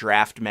acknowledge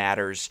draft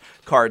matters.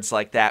 Cards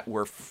like that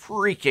were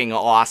freaking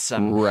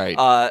awesome. Right.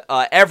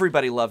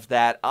 Everybody loved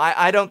that.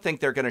 I don't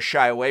think they're going to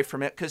shy away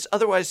from it, because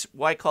otherwise,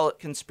 why call it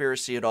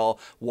Conspiracy at all?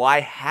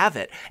 Why have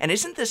it? And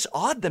isn't this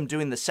odd, them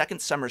doing the second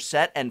summer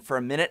set, and for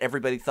a minute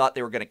everybody thought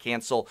they were going to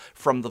cancel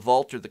From the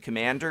Vault or the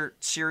Commander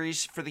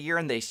series for the year,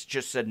 and they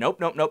just said,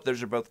 nope,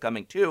 those are both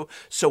coming too.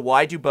 So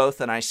why do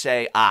both? And I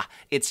say,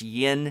 it's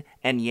yin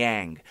and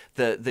yang.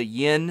 The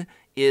yin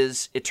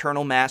is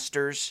Eternal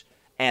Masters,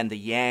 and the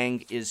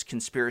yang is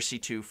Conspiracy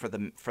 2 for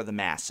the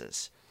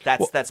masses.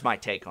 That's my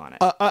take on it.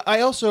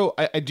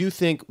 I do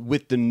think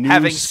with the new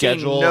having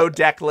schedule, seen no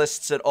deck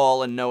lists at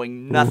all and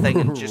knowing nothing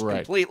and just right.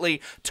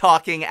 completely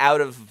talking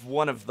out of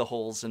one of the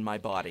holes in my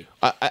body.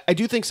 I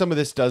do think some of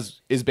this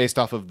is based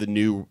off of the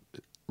new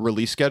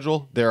release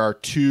schedule. There are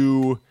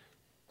 2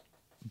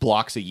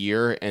 blocks a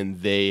year,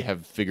 and they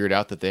have figured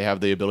out that they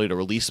have the ability to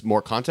release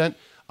more content.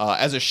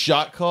 As a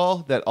shot call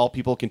that all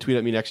people can tweet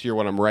at me next year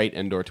when I'm right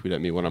and or tweet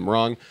at me when I'm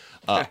wrong,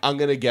 I'm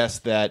going to guess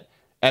that,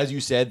 as you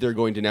said, they're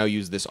going to now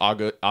use this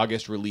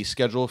August release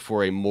schedule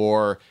for a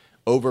more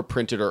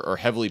overprinted or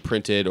heavily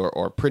printed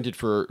or printed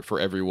for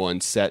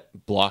everyone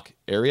set block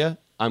area.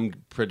 I'm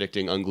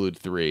predicting Unglued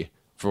 3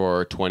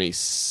 for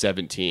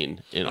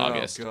 2017 in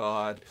August. Oh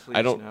God! Please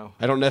I don't. No.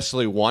 I don't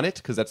necessarily want it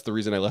because that's the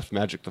reason I left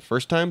Magic the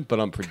first time. But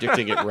I'm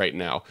predicting it right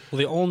now. Well,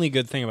 the only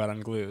good thing about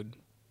Unglued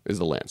is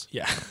the lands.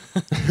 Yeah,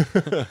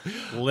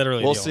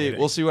 literally. We'll see.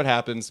 We'll see what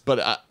happens.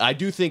 But I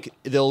do think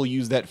they'll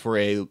use that for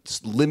a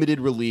limited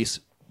release,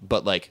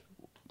 but like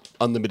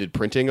unlimited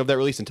printing of that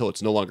release until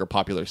it's no longer a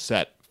popular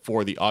set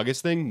for the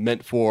August thing,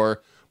 meant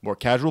for more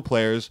casual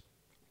players.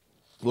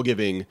 We're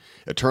giving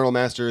Eternal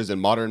Masters and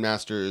Modern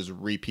Masters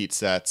repeat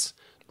sets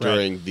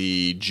during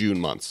the June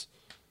months.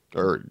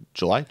 Or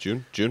July?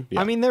 June? Yeah.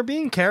 I mean, they're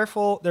being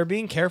careful. They're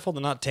being careful to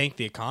not tank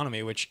the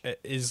economy, which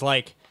is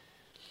like,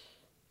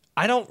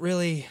 I don't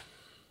really.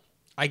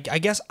 I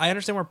guess I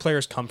understand where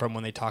players come from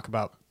when they talk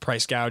about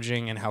price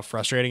gouging and how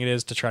frustrating it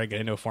is to try to get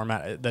into a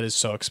format that is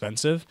so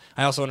expensive.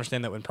 I also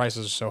understand that when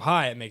prices are so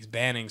high, it makes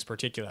bannings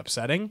particularly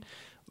upsetting.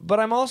 But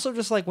I'm also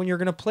just like, when you're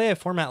going to play a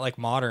format like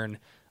Modern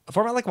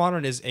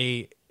is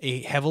a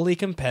heavily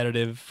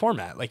competitive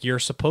format. Like,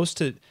 it's supposed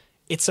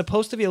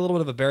to be a little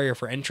bit of a barrier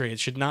for entry.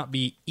 It should not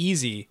be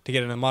easy to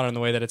get into Modern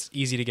the way that it's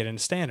easy to get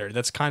into Standard.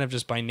 That's kind of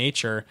just by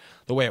nature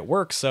the way it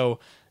works.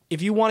 So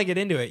if you want to get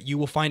into it, you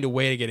will find a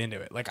way to get into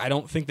it. Like, I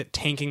don't think that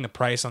tanking the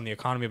price on the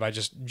economy by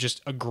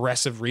just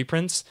aggressive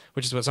reprints,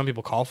 which is what some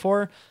people call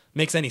for,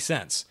 makes any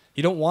sense.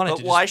 You don't want it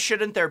But why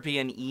shouldn't there be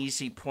an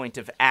easy point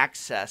of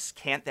access?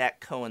 Can't that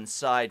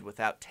coincide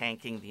without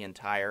tanking the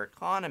entire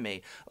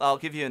economy? I'll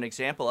give you an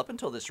example. Up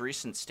until this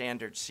recent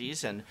Standard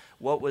season,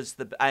 what was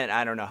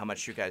I don't know how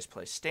much you guys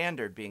play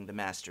Standard, being the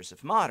masters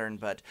of Modern,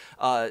 but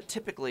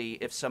typically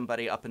if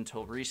somebody up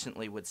until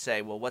recently would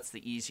say, well, what's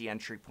the easy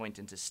entry point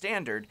into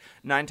Standard?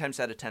 9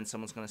 times out of 10,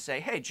 someone's going to say,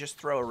 hey, just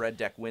throw a red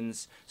deck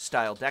wins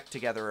style deck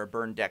together or a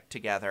burn deck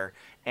together,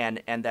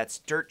 and that's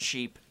dirt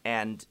cheap,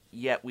 and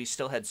yet we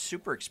still had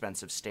super expensive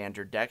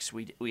Standard decks.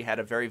 We had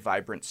a very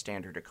vibrant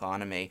Standard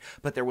economy,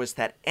 but there was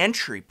that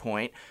entry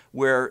point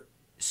where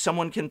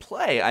someone can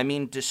play. I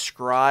mean,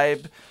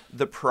 describe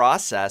the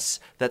process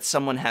that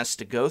someone has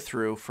to go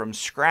through from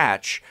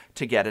scratch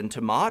to get into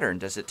Modern.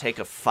 Does it take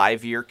a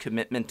 5-year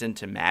commitment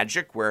into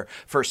Magic, where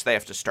first they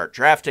have to start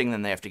drafting,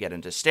 then they have to get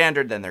into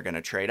Standard, then they're going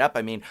to trade up?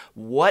 I mean,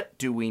 what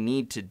do we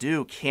need to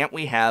do? Can't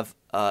we have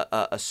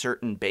a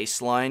certain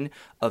baseline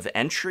of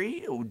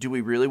entry? Do we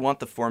really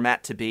want the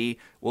format to be,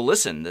 well,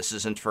 listen, this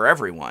isn't for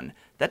everyone?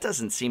 That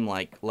doesn't seem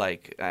like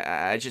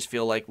I just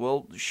feel like,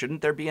 well,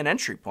 shouldn't there be an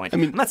entry point? I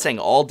mean, I'm not saying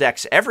all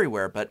decks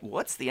everywhere, but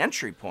what's the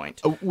entry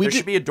point? There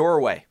should be a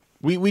doorway.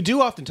 We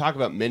do often talk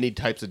about many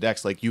types of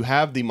decks. Like, you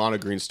have the mono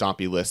green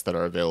stompy lists that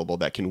are available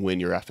that can win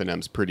your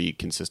FNMs pretty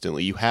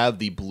consistently. You have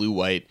the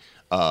blue-white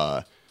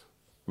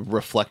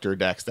reflector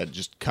decks that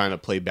just kind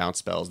of play bounce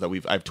spells that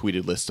I've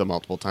tweeted lists of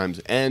multiple times.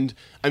 And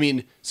I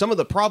mean, some of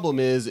the problem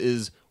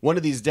is one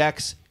of these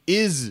decks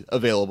is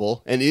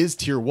available and is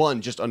tier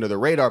 1 just under the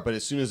radar, but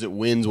as soon as it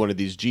wins one of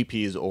these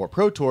GPs or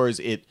Pro Tours,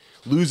 it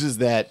loses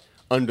that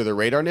under the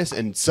radarness,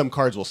 and some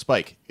cards will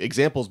spike.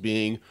 Examples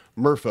being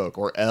Merfolk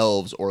or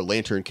Elves or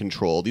Lantern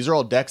Control. These are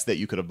all decks that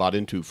you could have bought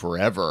into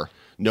forever,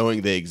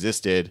 knowing they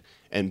existed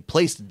and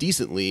placed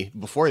decently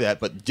before that,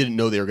 but didn't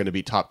know they were going to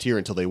be top tier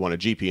until they won a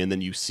GP, and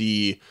then you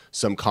see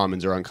some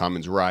commons or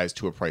uncommons rise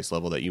to a price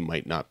level that you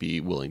might not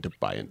be willing to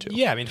buy into.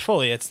 Yeah, I mean,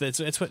 fully. It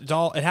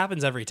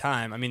happens every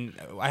time. I mean,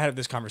 I had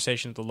this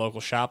conversation at the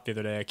local shop the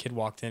other day. A kid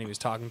walked in, he was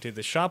talking to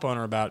the shop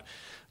owner about,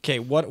 okay,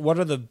 what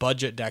are the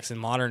budget decks in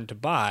Modern to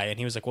buy? And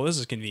he was like, well, this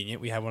is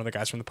convenient. We have one of the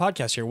guys from the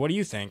podcast here. What do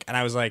you think? And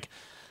I was like,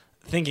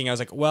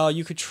 well,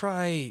 you could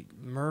try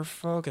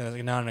Merfolk. And I was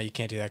like, no, you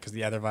can't do that because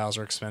the other vials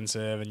are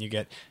expensive, and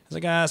I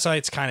was like, so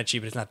it's kind of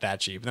cheap, but it's not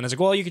that cheap. And then I was like,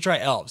 well, you could try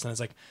Elves. And I was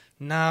like,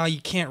 no,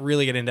 you can't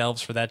really get into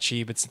Elves for that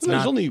cheap.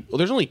 There's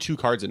only 2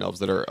 cards in Elves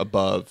that are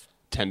above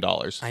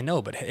 $10. I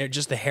know, but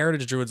just the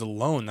Heritage Druids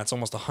alone, that's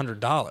almost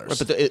 $100. Right,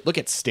 but look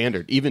at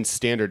Standard. Even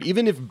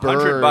if Burn,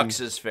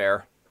 $100 is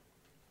fair.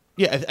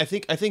 Yeah, I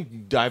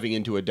think diving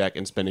into a deck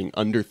and spending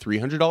under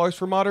 $300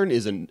 for Modern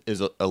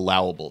is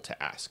allowable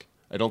to ask.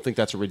 I don't think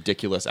that's a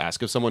ridiculous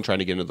ask of someone trying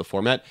to get into the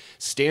format.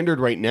 Standard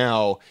right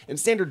now, and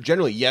Standard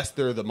generally, yes,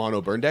 they're the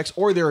mono burn decks,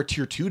 or there are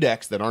tier 2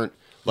 decks that aren't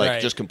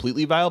just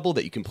completely viable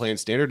that you can play in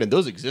Standard, and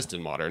those exist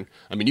in Modern.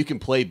 I mean, you can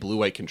play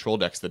blue-white control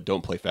decks that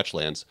don't play fetch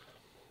lands,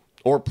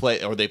 or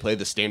they play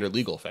the Standard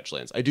legal fetch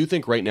lands. I do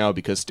think right now,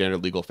 because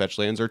Standard legal fetch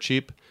lands are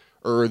cheaper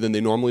than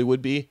they normally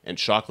would be, and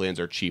shock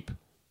lands are cheap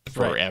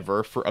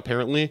forever,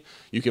 apparently,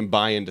 you can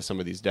buy into some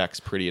of these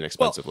decks pretty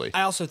inexpensively.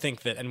 Well, I also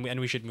think that, and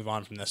we should move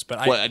on from this, but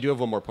I do have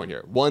one more point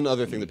here. One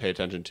other thing to pay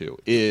attention to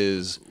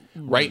is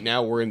right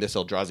now we're in this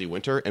Eldrazi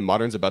winter, and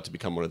Modern's about to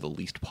become one of the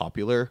least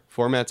popular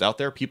formats out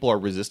there. People are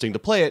resisting to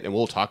play it, and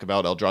we'll talk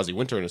about Eldrazi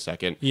winter in a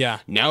second. Yeah.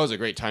 Now is a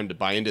great time to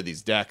buy into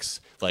these decks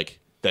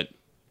that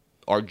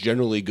are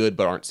generally good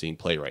but aren't seeing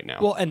play right now.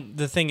 Well, and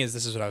the thing is,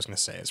 this is what I was going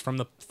to say, is from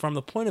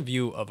the point of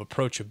view of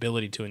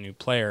approachability to a new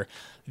player,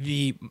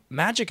 the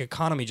Magic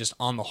economy just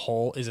on the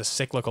whole is a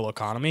cyclical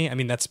economy. I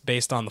mean, that's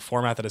based on the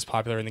format that is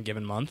popular in the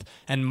given month.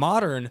 And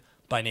Modern,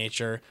 by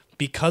nature,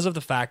 because of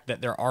the fact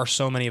that there are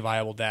so many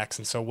viable decks,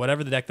 and so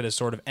whatever the deck that is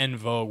sort of en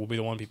vogue will be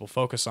the one people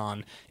focus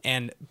on,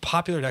 and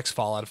popular decks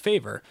fall out of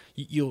favor.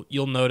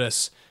 You'll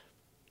notice,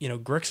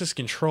 Grixis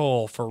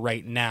Control for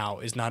right now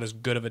is not as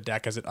good of a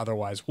deck as it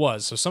otherwise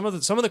was. So some of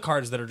the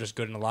cards that are just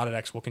good in a lot of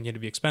decks will continue to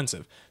be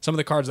expensive. Some of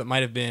the cards that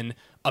might have been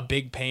a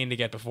big pain to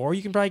get before,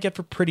 you can probably get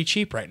for pretty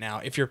cheap right now.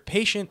 If you're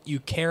patient,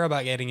 you care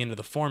about getting into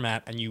the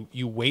format, and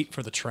you wait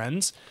for the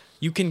trends,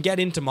 you can get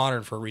into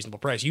Modern for a reasonable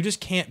price. You just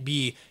can't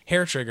be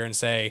hair trigger and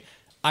say,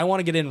 I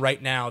want to get in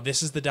right now.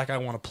 This is the deck I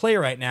want to play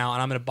right now,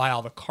 and I'm going to buy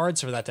all the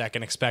cards for that deck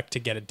and expect to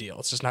get a deal.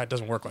 It's just not. It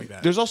doesn't work like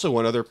that. There's also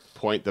one other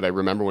point that I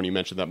remember when you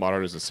mentioned that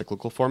Modern is a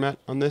cyclical format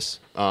on this.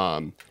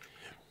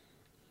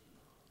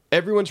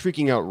 everyone's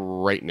freaking out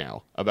right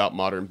now about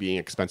Modern being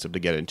expensive to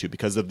get into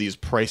because of these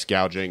price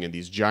gouging and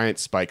these giant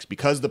spikes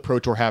because the Pro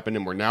Tour happened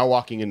and we're now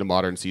walking into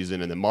Modern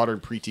season and the Modern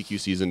pre-TQ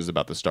season is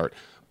about to start.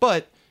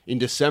 But in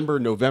December,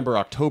 November,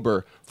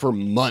 October, for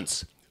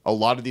months, a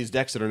lot of these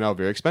decks that are now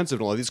very expensive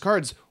and a lot of these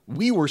cards,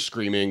 we were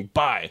screaming,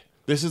 buy.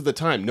 This is the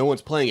time. No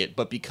one's playing it.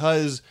 But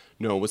because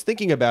no one was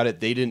thinking about it,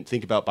 they didn't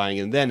think about buying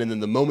it then. And then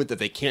the moment that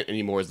they can't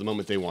anymore is the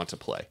moment they want to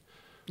play.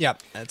 Yeah,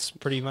 that's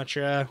pretty much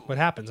what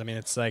happens. I mean,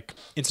 it's like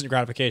instant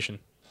gratification.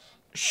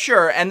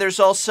 Sure, and there's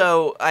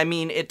also, I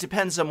mean, it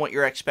depends on what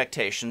your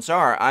expectations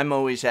are. I'm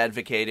always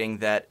advocating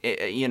that,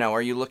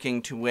 are you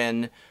looking to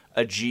win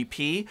a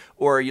GP,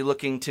 or are you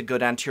looking to go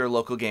down to your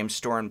local game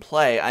store and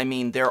play? I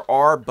mean, there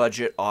are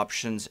budget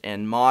options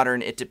in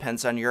Modern. It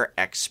depends on your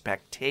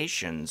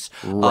expectations.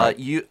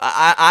 Right.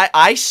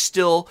 I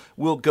still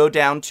will go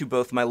down to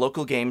both my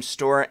local game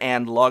store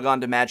and log on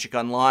to Magic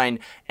Online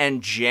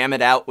and jam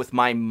it out with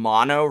my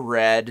mono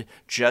red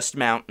Just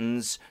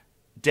Mountains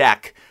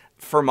deck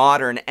for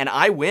Modern, and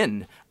I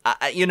win.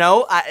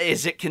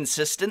 Is it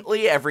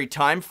consistently every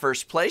time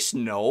first place?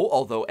 No,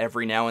 although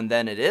every now and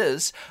then it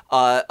is.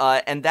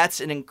 And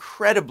that's an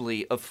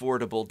incredibly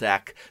affordable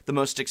deck. The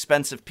most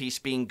expensive piece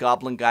being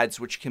Goblin Guides,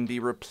 which can be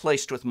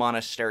replaced with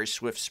Monastery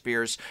Swift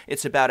Spears.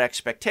 It's about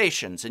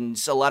expectations. And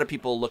so a lot of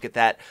people look at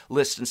that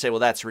list and say, well,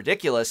 that's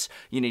ridiculous.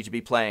 You need to be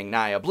playing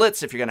Naya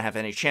Blitz if you're going to have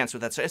any chance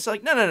with that. So it's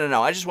like, no.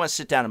 I just want to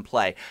sit down and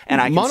play. And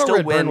I can Mono still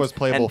Red win. Burn was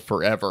playable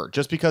forever.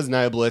 Just because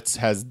Naya Blitz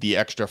has the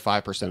extra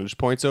 5 percentage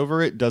points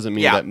over it doesn't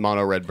mean that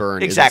Mono Red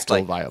Burn is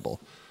still viable.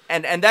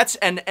 And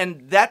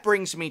that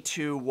brings me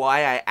to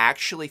why I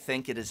actually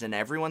think it is in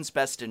everyone's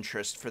best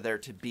interest for there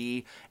to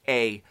be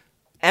a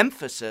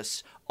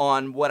emphasis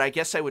on what I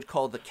guess I would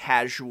call the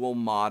casual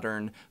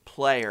Modern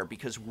player,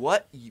 because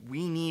what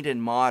we need in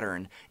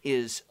Modern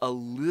is a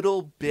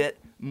little bit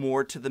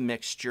more to the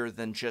mixture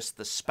than just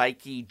the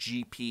spiky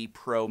GP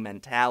pro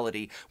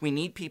mentality. We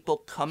need people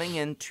coming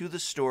into the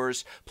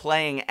stores,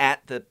 playing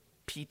at the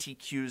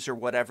PTQs or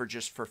whatever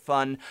just for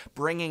fun,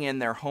 bringing in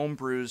their home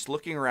brews,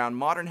 looking around.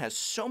 Modern has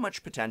so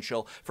much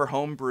potential for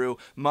homebrew.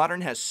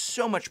 Modern has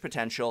so much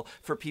potential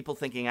for people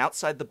thinking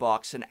outside the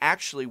box, and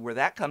actually where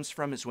that comes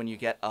from is when you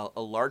get a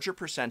larger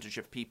percentage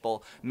of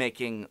people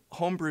making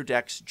homebrew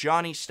decks,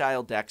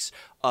 Johnny-style decks,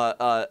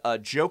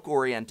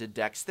 joke-oriented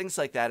decks, things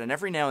like that, and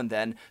every now and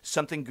then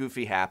something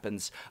goofy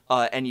happens,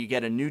 and you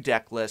get a new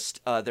deck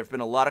list. There have been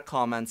a lot of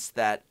comments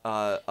that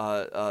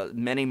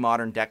many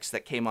Modern decks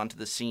that came onto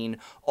the scene,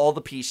 all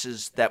the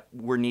pieces that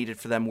were needed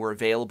for them were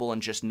available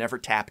and just never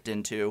tapped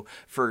into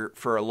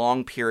for a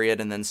long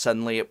period, and then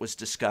suddenly it was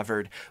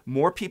discovered.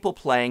 More people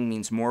playing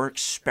means more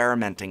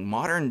experimenting.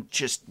 Modern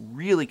just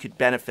really could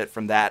benefit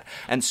from that,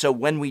 and so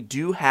when we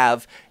do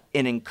have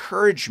an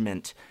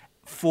encouragement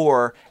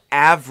for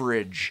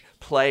average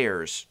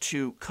players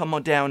to come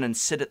on down and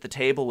sit at the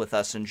table with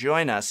us and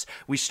join us,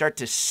 we start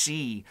to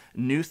see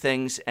new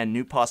things and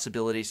new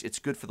possibilities. It's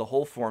good for the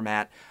whole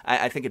format.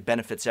 I think it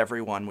benefits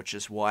everyone, which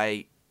is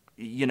why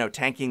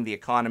tanking the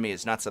economy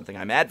is not something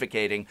I'm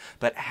advocating,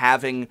 but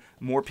having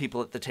more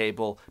people at the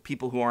table,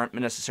 people who aren't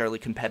necessarily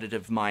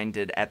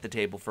competitive-minded at the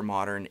table for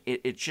Modern,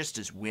 it just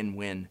is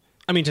win-win.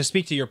 I mean, to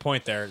speak to your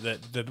point there,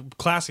 the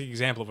classic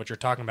example of what you're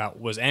talking about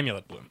was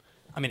Amulet Bloom.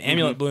 I mean,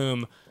 Amulet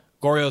Bloom,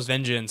 Goryo's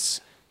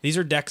Vengeance, these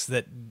are decks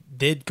that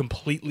did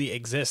completely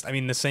exist. I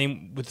mean, the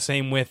same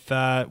with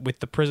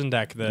the prison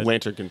deck, the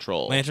Lantern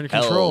Control.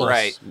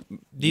 Right.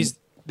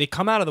 They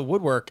come out of the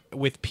woodwork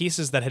with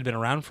pieces that had been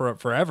around for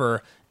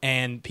forever,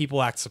 and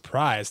people act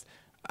surprised.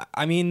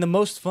 I mean, the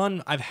most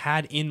fun I've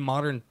had in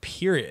Modern,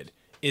 period,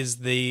 is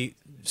the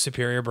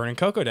Superior Burning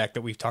Cocoa deck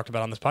that we've talked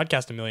about on this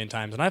podcast a million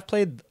times, and I've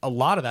played a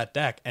lot of that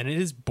deck, and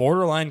it is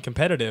borderline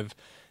competitive.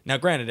 Now,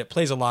 granted, it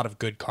plays a lot of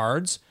good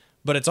cards,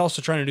 but it's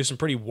also trying to do some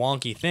pretty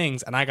wonky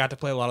things, and I got to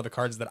play a lot of the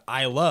cards that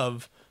I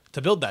love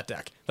to build that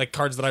deck. Like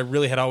cards that I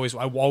really had always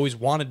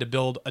wanted to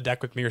build a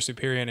deck with Mirror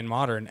Superior in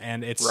Modern,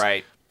 and it's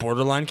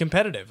borderline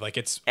competitive. Like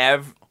it's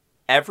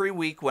Every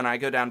week when I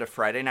go down to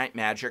Friday Night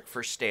Magic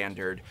for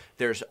Standard,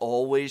 there's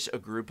always a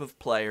group of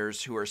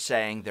players who are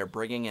saying they're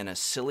bringing in a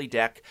silly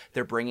deck,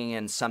 they're bringing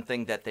in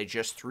something that they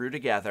just threw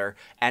together,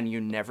 and you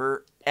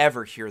never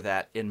ever hear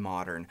that in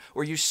Modern,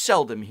 or you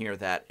seldom hear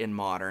that in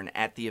Modern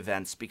at the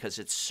events, because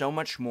it's so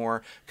much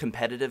more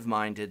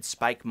competitive-minded,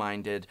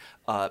 spike-minded,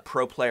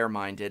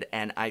 pro-player-minded,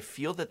 and I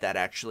feel that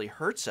actually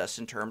hurts us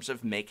in terms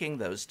of making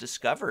those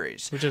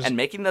discoveries. And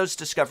making those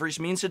discoveries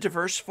means a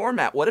diverse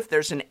format. What if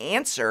there's an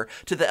answer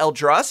to the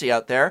Eldrazi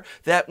out there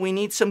that we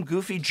need some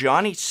goofy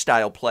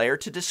Johnny-style player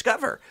to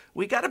discover?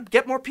 We got to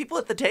get more people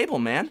at the table,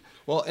 man.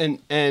 Well,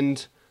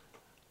 and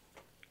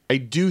I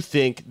do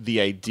think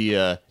the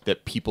idea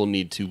that people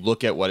need to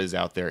look at what is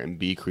out there and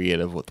be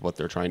creative with what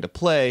they're trying to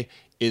play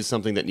is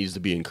something that needs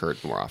to be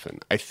encouraged more often.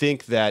 I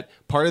think that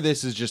part of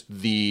this is just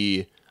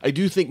I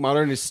do think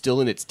Modern is still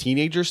in its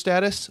teenager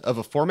status of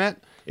a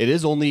format. It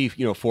is only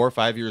 4 or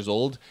 5 years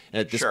old,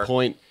 and at this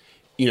point,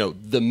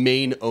 the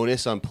main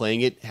onus on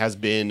playing it has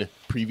been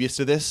previous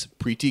to this,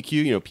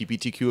 pre-TQ,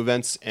 PPTQ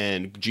events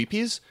and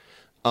GPs.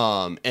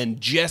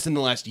 And just in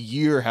the last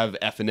year have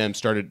F&M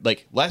started,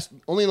 like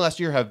only last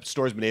year have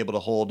stores been able to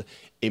hold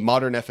a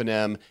modern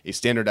F&M, a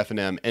standard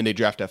F&M, and a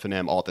draft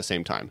F&M all at the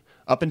same time.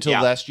 Up until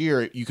last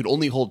year, you could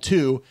only hold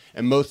two,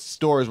 and most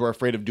stores were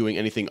afraid of doing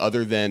anything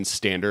other than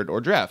standard or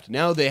draft.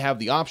 Now they have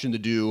the option to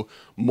do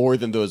more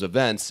than those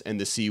events and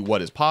to see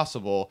what is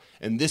possible,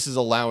 and this is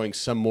allowing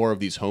some more of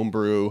these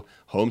homebrew,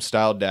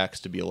 home-style decks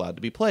to be allowed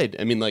to be played.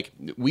 I mean, like,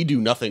 we do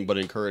nothing but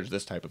encourage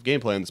this type of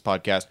gameplay on this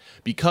podcast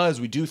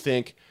because we do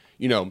think,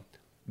 you know,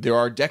 there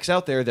are decks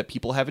out there that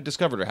people haven't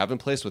discovered or haven't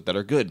placed with that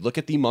are good. Look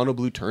at the Mono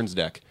Blue Turns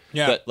deck.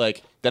 Yeah.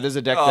 That is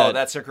a deck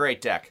that's a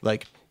great deck.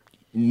 Like,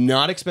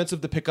 not expensive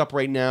to pick up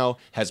right now,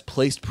 has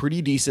placed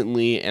pretty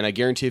decently, and I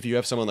guarantee if you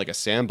have someone like a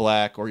Sam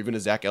Black or even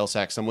a Zach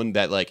Elsack, someone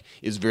that like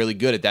is really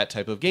good at that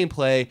type of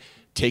gameplay,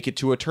 take it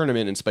to a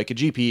tournament and spike a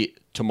GP,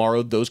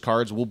 tomorrow those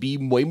cards will be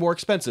way more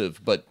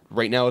expensive, but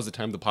right now is the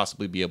time to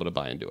possibly be able to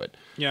buy into it.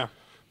 Yeah.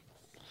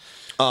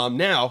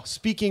 Now,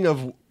 speaking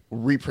of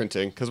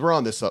reprinting, because we're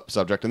on this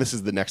subject, and this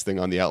is the next thing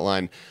on the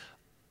outline,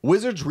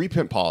 Wizards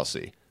reprint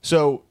policy.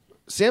 So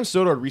Sam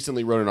Sodard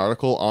recently wrote an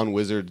article on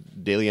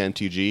Wizard Daily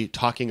MTG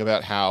talking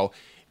about how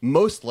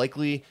most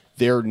likely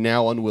they're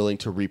now unwilling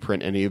to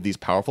reprint any of these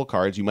powerful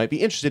cards you might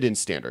be interested in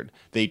standard.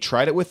 They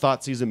tried it with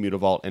Thoughtseize and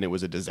Mutavault, and it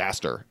was a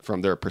disaster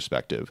from their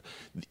perspective.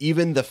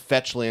 Even the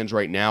fetch lands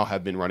right now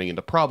have been running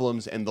into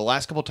problems, and the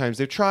last couple times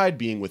they've tried,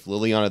 being with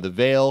Liliana the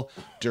Veil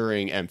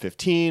during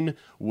M15,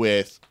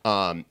 with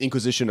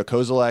Inquisition of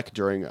Kozilek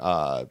during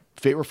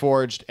Fate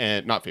Reforged,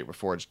 and not Fate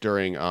Reforged,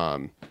 during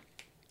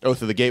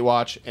Oath of the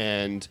Gatewatch,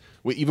 and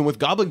even with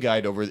Goblin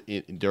Guide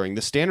during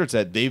the standard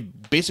set,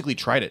 they've basically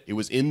tried it. It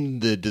was in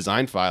the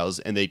design files,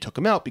 and they took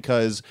them out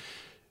because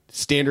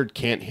standard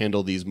can't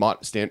handle these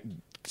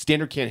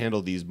standard can't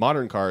handle these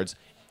modern cards.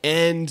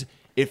 And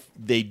if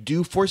they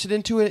do force it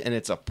into it, and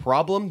it's a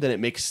problem, then it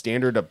makes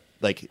standard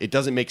it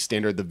doesn't make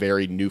standard the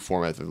very new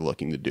format that they're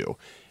looking to do.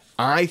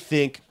 I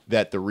think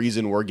that the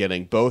reason we're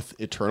getting both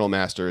Eternal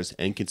Masters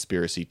and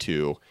Conspiracy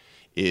 2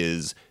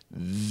 is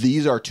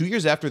these are 2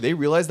 years after they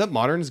realized that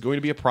modern is going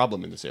to be a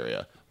problem in this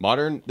area.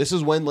 Modern, this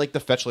is when like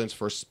the fetch lands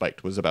first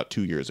spiked, was about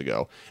 2 years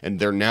ago, and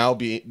they're now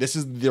the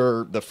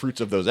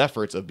fruits of those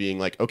efforts of being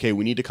like, okay,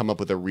 we need to come up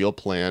with a real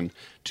plan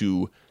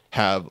to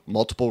have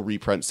multiple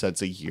reprint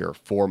sets a year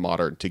for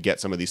modern to get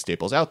some of these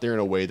staples out there in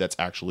a way that's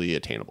actually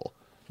attainable.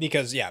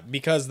 Because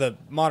the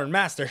Modern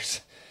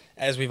Masters,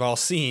 as we've all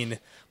seen,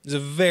 is a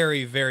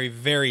very, very,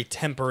 very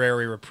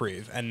temporary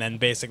reprieve, and then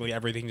basically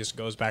everything just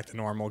goes back to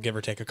normal, give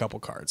or take a couple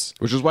cards.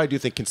 Which is why I do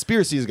think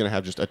Conspiracy is going to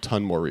have just a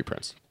ton more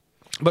reprints,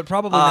 but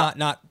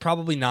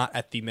probably not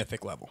at the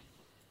Mythic level.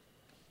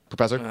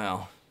 Professor?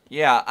 Well,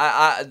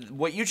 yeah,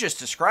 what you just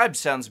described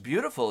sounds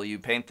beautiful. You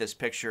paint this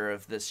picture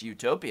of this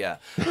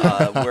utopia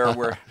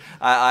where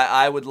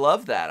I would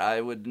love that. I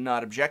would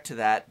not object to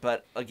that.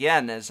 But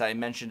again, as I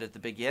mentioned at the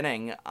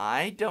beginning,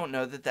 I don't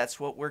know that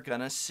that's what we're going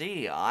to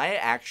see. I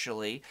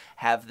actually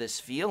have this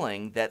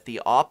feeling that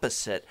the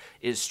opposite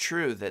is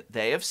true, that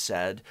they have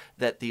said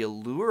that the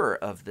allure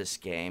of this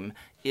game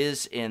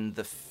is in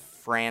the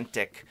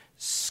frantic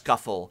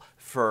scuffle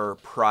for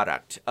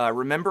product.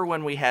 Remember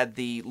when we had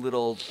the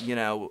little,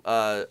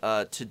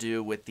 to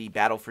do with the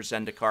Battle for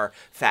Zendikar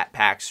fat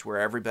packs where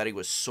everybody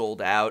was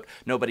sold out,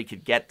 nobody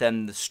could get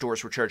them, the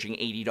stores were charging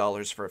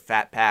 $80 for a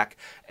fat pack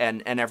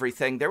and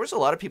everything. There was a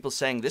lot of people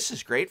saying this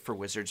is great for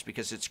Wizards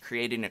because it's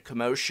creating a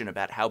commotion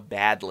about how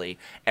badly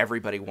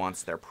everybody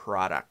wants their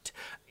product.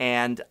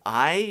 And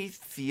I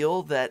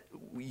feel that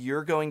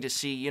you're going to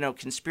see,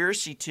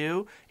 Conspiracy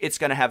 2, it's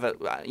going to have a,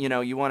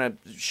 you want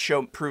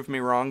to prove me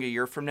wrong a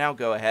year from now,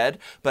 go ahead.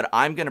 But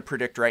I'm going to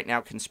predict right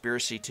now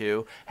Conspiracy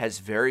 2 has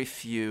very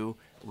few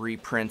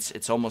reprints.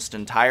 It's almost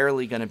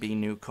entirely going to be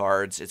new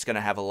cards. It's going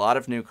to have a lot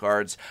of new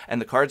cards, and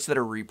the cards that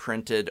are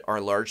reprinted are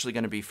largely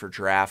going to be for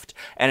draft.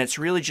 And it's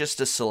really just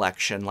a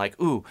selection like,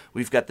 ooh,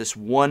 we've got this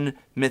one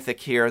mythic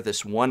here,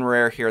 this one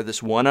rare here,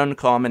 this one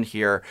uncommon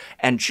here,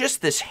 and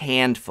just this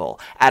handful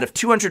out of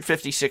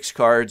 256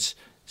 cards,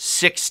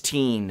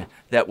 16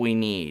 that we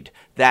need.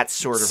 That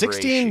sort of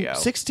ratio.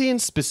 16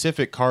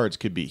 specific cards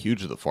could be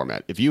huge to the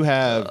format. If you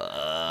have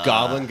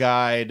Goblin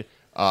Guide,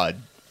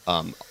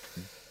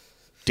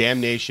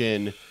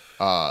 Damnation,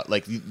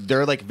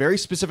 they're like very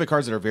specific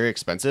cards that are very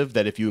expensive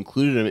that if you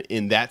included them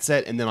in that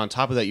set, and then on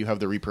top of that you have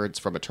the reprints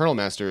from Eternal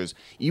Masters,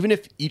 even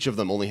if each of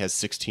them only has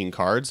 16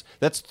 cards,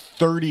 that's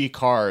 30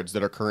 cards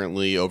that are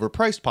currently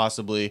overpriced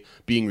possibly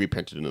being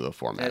reprinted into the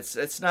format.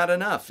 It's not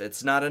enough.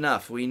 It's not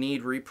enough. We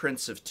need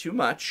reprints of too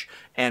much,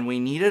 and we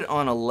need it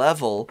on a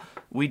level.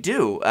 We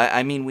do.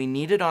 I mean, we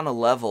need it on a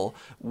level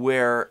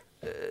where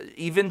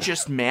even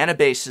just mana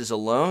bases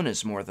alone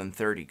is more than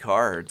 30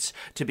 cards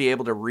to be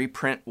able to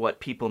reprint what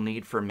people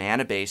need for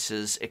mana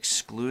bases,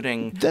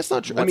 excluding that's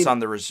not true. What's on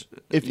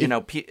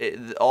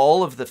the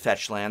all of the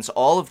fetch lands,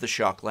 all of the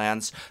shock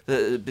lands.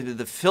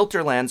 The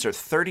filter lands are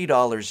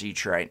 $30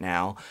 each right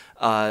now.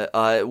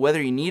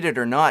 Whether you need it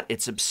or not,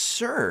 it's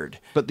absurd.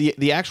 But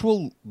the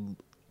actual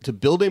to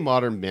build a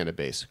modern mana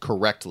base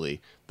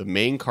correctly, the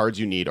main cards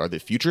you need are the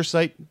Future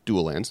Sight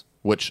dual lands,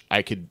 which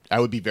I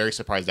would be very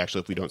surprised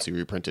actually if we don't see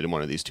reprinted in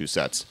one of these two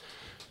sets.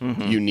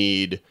 You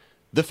need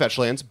the fetch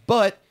lands,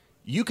 but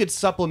you could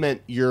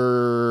supplement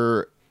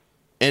your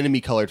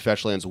enemy colored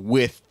fetch lands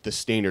with the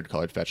standard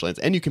colored fetch lands,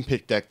 and you can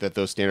pick deck that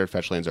those standard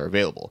fetch lands are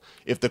available.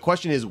 If the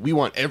question is, we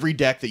want every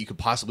deck that you could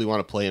possibly want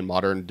to play in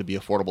Modern to be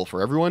affordable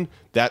for everyone,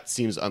 that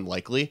seems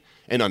unlikely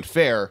and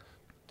unfair,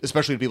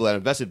 especially to people that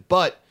invested.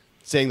 But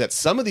saying that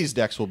some of these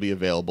decks will be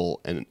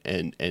available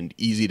and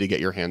easy to get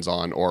your hands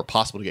on, or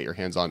possible to get your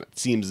hands on,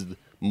 seems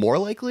more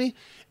likely.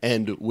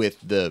 And with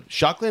the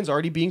Shocklands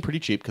already being pretty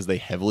cheap because they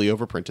heavily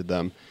overprinted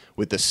them,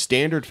 with the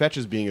standard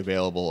fetches being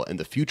available and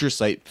the Future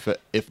Sight,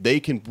 if they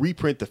can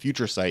reprint the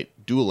Future Sight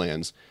dual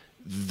lands,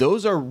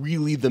 those are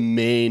really the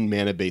main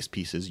mana-based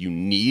pieces you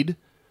need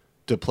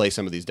to play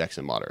some of these decks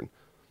in Modern.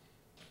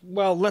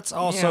 Well, let's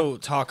also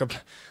talk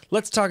about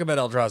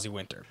Eldrazi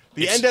Winter.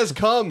 The end has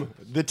come.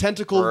 The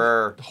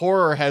tentacle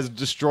horror has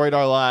destroyed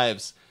our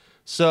lives.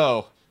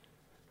 So,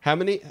 how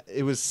many?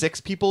 It was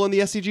 6 people in the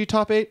SCG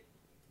top 8?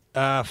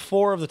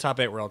 4 of the top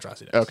 8 were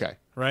Eldrazi decks. Okay.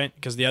 Right?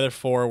 Because the other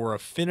 4 were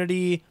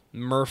Affinity,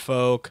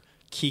 Merfolk,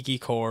 Kiki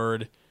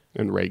Cord.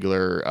 And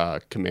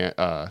regular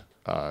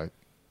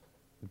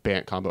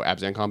Bant combo,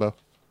 Abzan combo.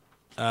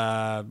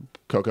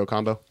 Coco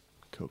combo.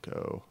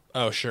 Coco.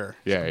 Oh, sure.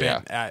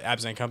 Yeah.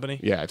 Abzan Company?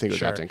 Yeah, I think it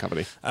was Abzan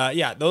Company.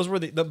 Yeah, those were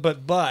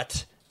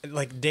but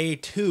like day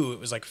 2, it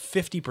was like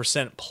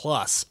 50%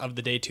 plus of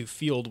the day 2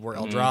 field were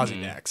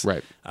Eldrazi decks.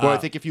 Right. Well, I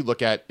think if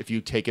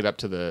you take it up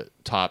to the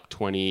top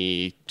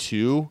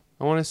 22,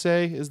 I want to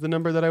say is the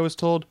number that I was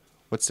told.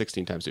 What's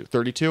 16 times 2?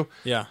 32?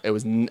 Yeah. It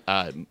was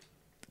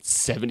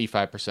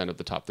 75% of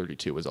the top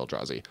 32 was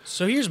Eldrazi.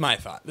 So here's my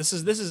thought. This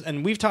is,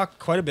 and we've talked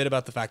quite a bit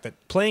about the fact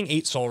that playing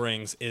 8 Soul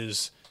Rings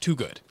is too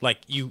good.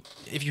 Like,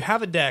 if you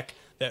have a deck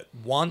that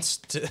wants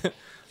to,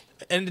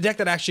 and a deck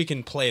that actually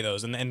can play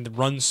those and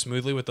run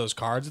smoothly with those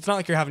cards, it's not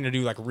like you're having to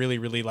do like really,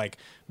 really like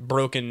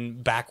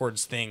broken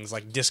backwards things,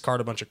 like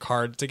discard a bunch of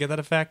cards to get that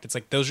effect. It's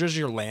like those are just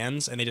your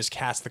lands, and they just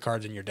cast the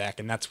cards in your deck,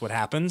 and that's what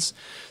happens.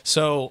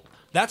 So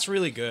that's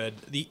really good.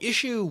 The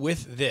issue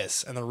with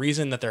this, and the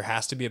reason that there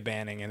has to be a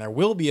banning, and there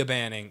will be a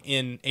banning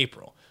in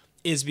April,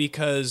 is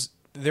because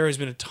there has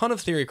been a ton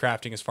of theory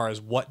crafting as far as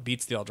what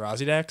beats the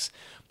Eldrazi decks,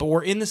 but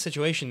we're in this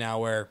situation now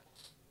where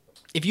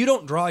if you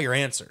don't draw your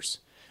answers,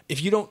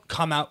 if you don't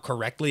come out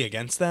correctly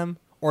against them,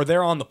 or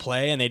they're on the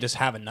play and they just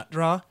have a nut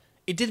draw,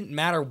 it didn't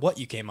matter what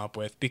you came up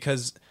with,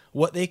 because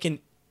what they can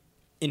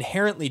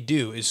inherently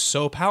do is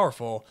so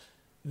powerful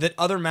that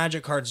other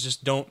Magic cards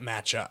just don't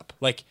match up.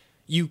 Like,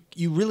 you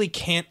really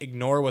can't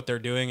ignore what they're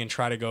doing and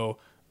try to go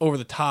over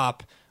the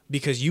top,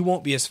 because you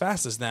won't be as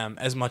fast as them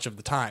as much of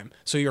the time.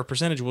 So your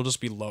percentage will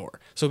just be lower.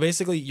 So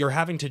basically, you're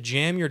having to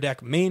jam your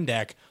main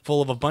deck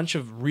full of a bunch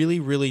of really,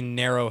 really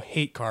narrow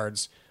hate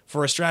cards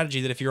for a strategy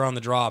that, if you're on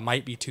the draw,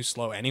 might be too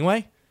slow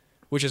anyway,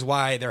 which is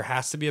why there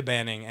has to be a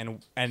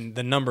banning, and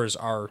the numbers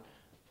are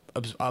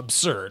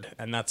absurd,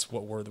 and that's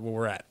what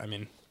we're at. I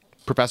mean,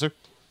 Professor?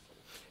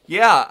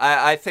 Yeah,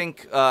 I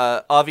think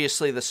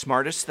obviously the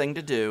smartest thing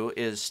to do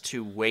is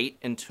to wait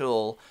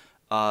until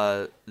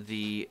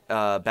the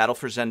Battle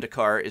for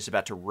Zendikar is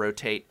about to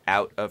rotate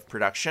out of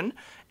production,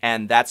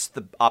 and that's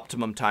the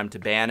optimum time to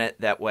ban it.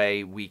 That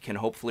way we can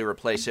hopefully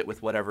replace it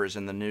with whatever is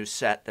in the new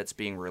set that's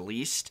being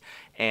released,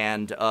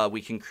 and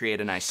we can create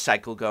a nice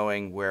cycle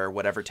going where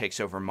whatever takes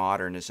over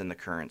Modern is in the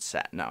current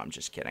set. No, I'm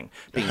just kidding.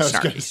 Being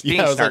snarky.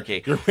 Being snarky.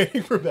 Like, you're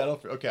waiting for Battle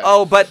for... Okay.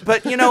 Oh,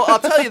 but you know, I'll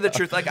tell you the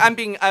truth. Like,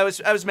 I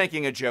was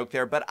making a joke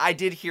there, but I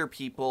did hear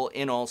people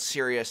in all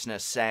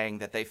seriousness saying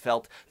that they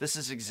felt this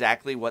is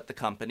exactly what the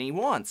company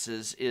wants,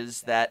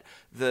 is that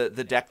the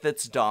deck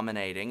that's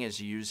dominating is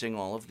using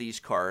all of these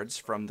cards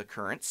from the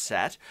current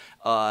set,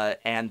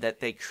 and that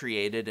they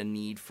created a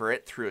need for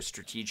it through a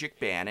strategic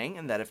banning,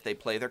 and that if they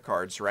play their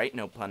cards right,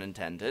 no pun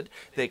intended,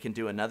 they can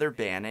do another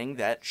banning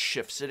that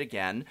shifts it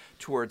again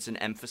towards an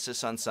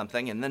emphasis on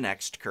something in the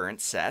next current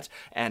set,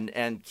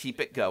 and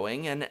keep it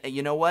going. And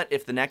you know what?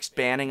 If the next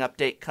banning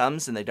update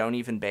comes and they don't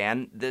even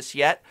ban this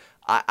yet,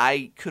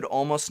 I could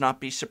almost not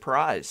be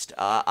surprised.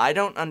 I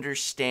don't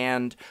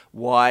understand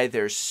why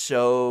there's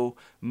so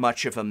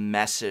much of a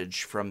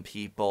message from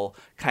people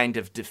kind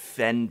of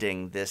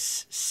defending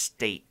this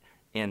state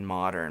in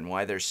Modern,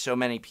 why there's so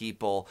many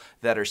people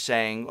that are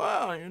saying,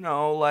 well, you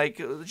know,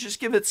 like, just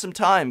give it some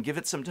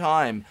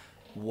time.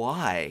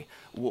 Why?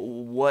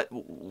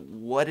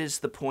 What is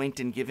the point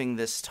in giving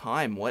this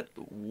time?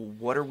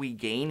 What are we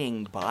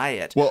gaining by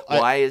it? Well,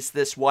 why is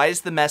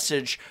the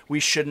message we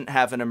shouldn't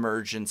have an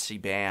emergency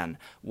ban?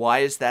 Why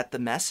is that the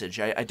message?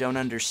 I don't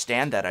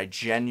understand that. I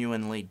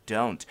genuinely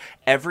don't.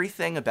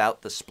 Everything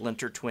about the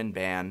Splinter Twin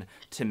ban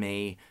to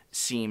me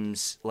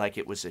seems like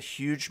it was a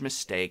huge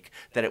mistake,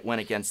 that it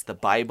went against the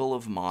Bible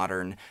of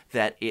Modern,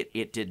 that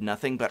it did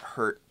nothing but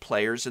hurt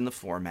players in the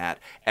format.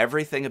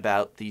 Everything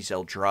about these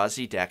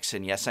Eldrazi decks,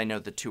 and yes, I know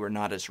the two are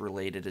not as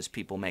related as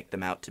people make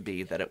them out to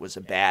be, that it was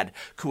a bad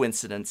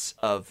coincidence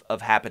of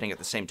happening at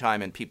the same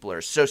time, and people are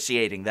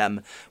associating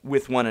them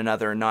with one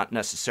another, not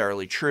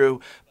necessarily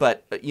true.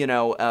 But,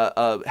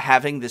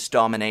 having this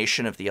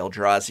domination of the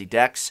Eldrazi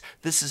decks,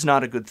 this is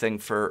not a good thing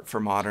for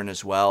Modern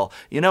as well.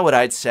 You know what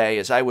I'd say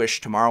is I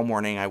wish tomorrow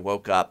morning I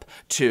woke up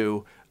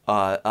to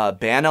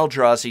ban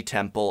Eldrazi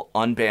Temple,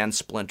 unban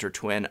Splinter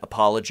Twin,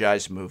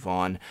 apologize, move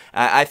on.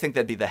 I think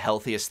that'd be the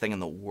healthiest thing in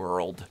the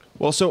world.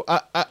 Well, so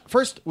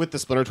first, with the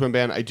Splinter Twin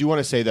ban, I do want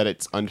to say that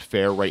it's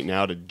unfair right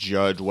now to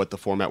judge what the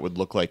format would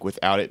look like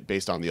without it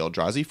based on the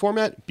Eldrazi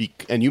format.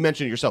 And you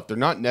mentioned it yourself, they're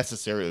not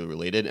necessarily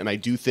related, and I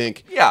do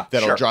think that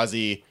sure.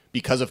 Eldrazi,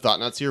 because of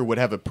Thought-Knot's here, would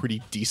have a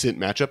pretty decent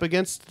matchup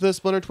against the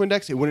Splinter Twin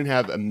decks. It wouldn't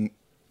have,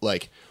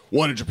 100%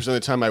 of the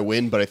time I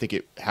win, but I think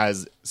it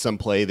has some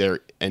play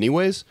there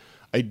anyways.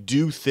 I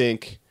do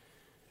think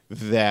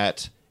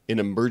that an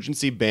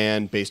emergency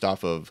ban based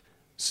off of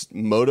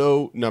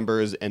Moto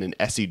numbers and an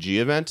SEG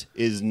event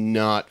is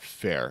not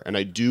fair. And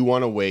I do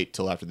want to wait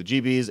till after the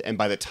GPs. And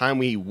by the time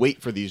we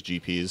wait for these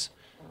GPs,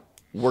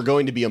 we're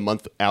going to be a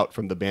month out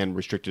from the ban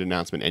restricted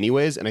announcement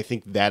anyways. And I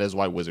think that is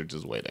why Wizards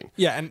is waiting.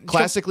 Yeah, and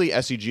classically,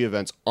 SEG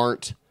events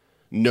aren't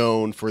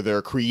known for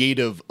their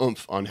creative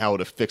oomph on how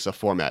to fix a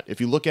format. If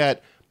you look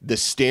at the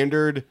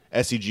standard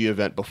SEG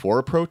event before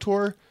a Pro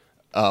Tour,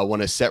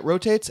 when a set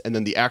rotates, and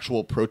then the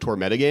actual Pro Tour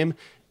metagame,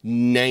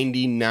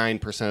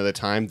 99% of the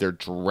time they're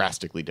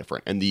drastically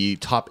different, and the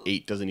top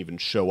 8 doesn't even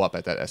show up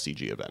at that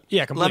SCG event.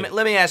 Yeah, completely.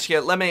 Let me ask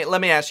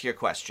you a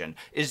question.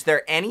 Is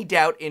there any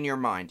doubt in your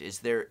mind?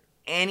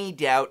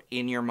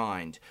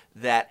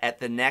 That at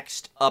the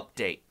next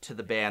update to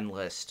the ban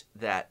list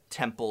that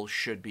Temple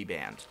should be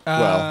banned?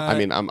 Well, I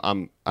mean,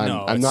 I'm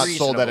not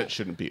sold that reasonable. it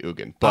shouldn't be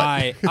Ugin, but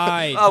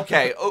I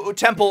okay,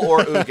 Temple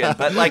or Ugin,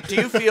 but like, do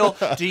you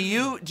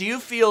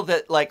feel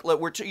that like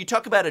you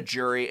talk about a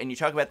jury and you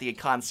talk about the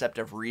concept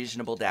of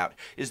reasonable doubt?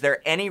 Is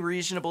there any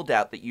reasonable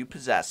doubt that you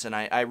possess? And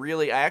I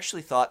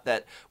actually thought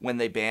that when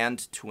they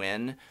banned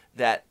Twin,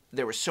 that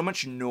there was so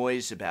much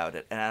noise about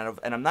it, and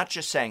I'm not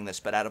just saying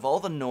this, but out of all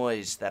the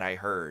noise that I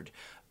heard,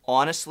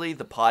 honestly,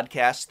 the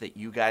podcast that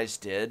you guys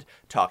did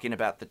talking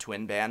about the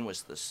Twin ban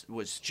was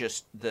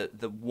just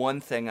the one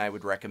thing I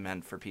would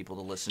recommend for people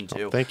to listen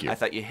to. Thank you. I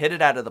thought you hit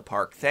it out of the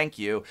park. Thank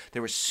you.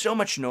 There was so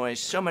much noise,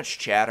 so much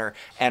chatter,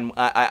 and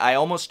I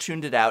almost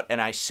tuned it out.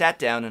 And I sat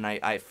down and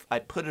I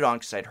put it on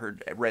because I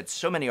read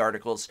so many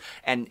articles,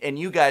 and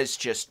you guys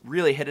just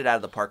really hit it out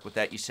of the park with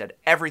that. You said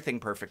everything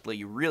perfectly.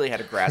 You really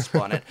had a grasp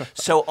on it.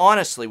 So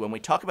honestly, when we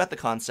talk about the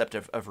concept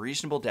of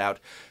reasonable doubt,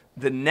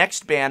 the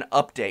next ban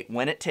update,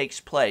 when it takes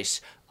place,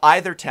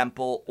 either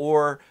Temple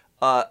or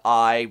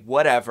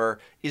whatever,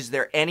 is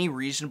there any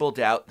reasonable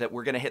doubt that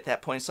we're going to hit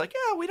that point? It's like,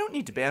 yeah, we don't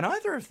need to ban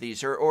either of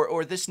these,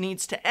 or this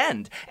needs to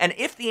end. And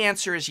if the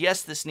answer is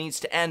yes, this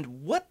needs to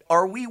end, what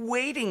are we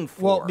waiting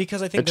for? Well,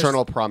 because I think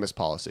eternal promise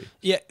policy.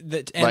 Yeah,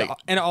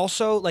 and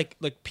also like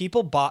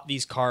people bought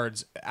these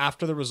cards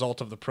after the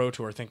result of the Pro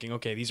Tour, thinking,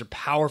 okay, these are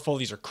powerful,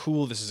 these are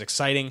cool, this is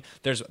exciting.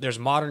 There's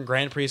modern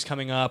Grand Prix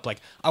coming up.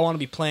 Like, I want to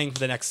be playing for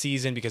the next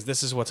season because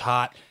this is what's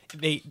hot.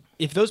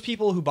 If those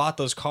people who bought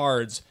those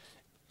cards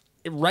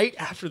right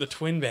after the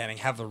Twin banning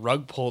have the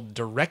rug pulled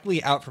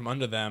directly out from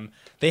under them,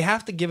 they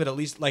have to give it at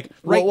least now.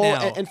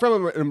 And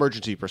from an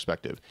emergency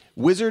perspective,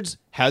 Wizards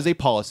has a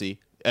policy,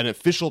 an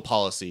official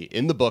policy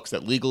in the books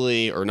that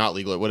legally or not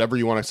legally, whatever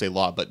you want to say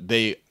law, but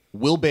they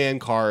will ban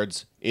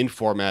cards in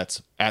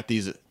formats at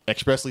these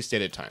expressly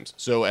stated times.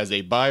 So as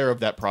a buyer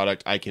of that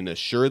product, I can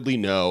assuredly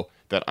know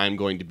that I'm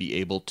going to be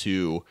able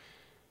to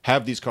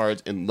have these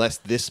cards unless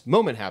this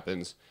moment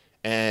happens.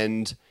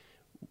 And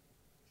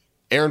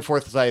Aaron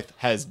Forsyth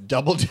has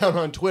doubled down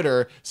on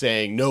Twitter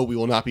saying, no, we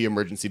will not be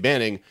emergency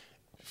banning,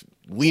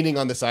 leaning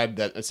on the side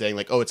that saying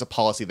like, oh, it's a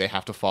policy they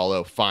have to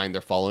follow. Fine, they're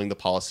following the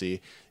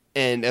policy.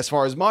 And as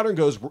far as Modern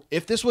goes,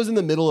 if this was in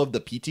the middle of the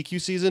PTQ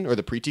season or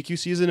the pre-TQ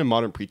season and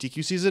Modern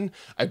pre-TQ season,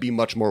 I'd be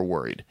much more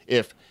worried.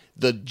 If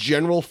the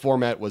general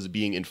format was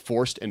being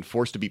enforced and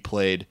forced to be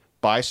played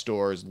by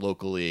stores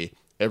locally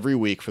every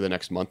week for the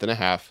next month and a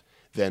half,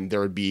 then there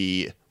would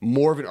be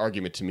more of an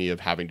argument to me of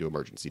having to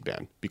emergency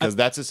ban, because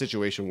that's a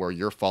situation where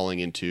you're falling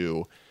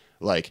into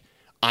like,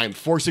 I'm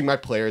forcing my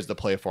players to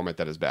play a format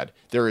that is bad.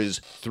 There is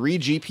 3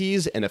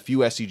 GPs and a few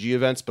SCG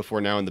events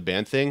before now in the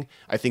ban thing.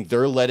 I think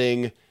they're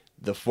letting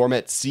the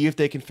format see if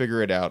they can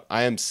figure it out.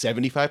 I am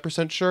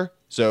 75% sure.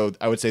 So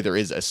I would say there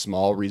is a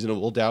small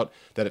reasonable doubt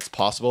that it's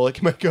possible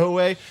it might go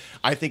away.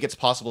 I think it's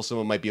possible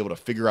someone might be able to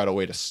figure out a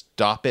way to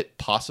stop it,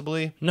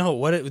 possibly.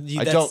 No,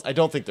 I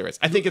don't think there is.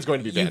 I think it's going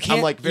to be banned.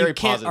 I'm like very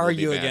positive. You can't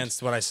argue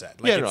against what I said.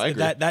 Like, yeah, no, I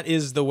agree. That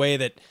is the way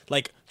that,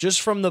 like, just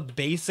from the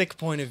basic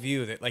point of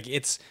view, that like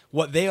it's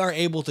what they are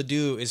able to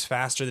do is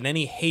faster than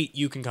any hate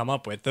you can come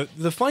up with.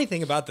 The funny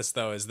thing about this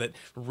though is that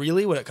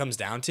really what it comes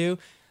down to,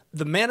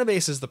 the mana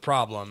base is the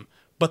problem,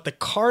 but the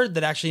card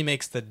that actually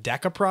makes the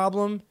deck a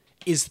problem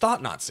is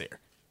Thought-Knot Seer.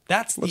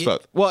 That's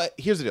both. Well,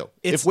 here's the deal.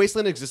 If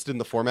Wasteland existed in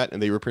the format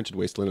and they reprinted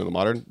Wasteland in the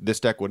Modern, this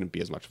deck wouldn't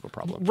be as much of a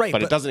problem. Right.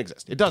 But it doesn't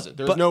exist. It doesn't.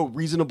 There's no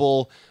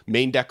reasonable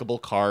main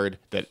deckable card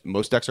that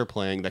most decks are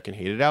playing that can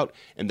hate it out.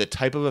 And the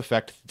type of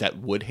effect that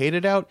would hate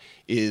it out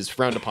is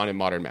frowned upon in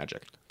Modern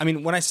Magic. I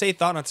mean, when I say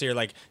Thought-Knot Seer,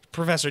 like,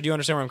 Professor, do you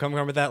understand where I'm coming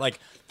from with that? Like,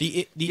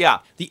 the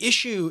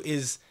issue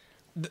is...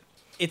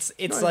 It's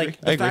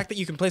like the fact that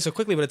you can play so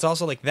quickly, but it's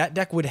also like that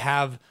deck would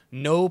have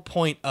no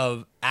point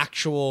of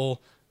actual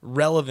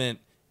relevant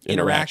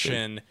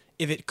interaction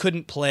if it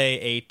couldn't play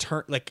a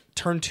turn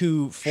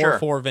 2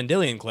 4/4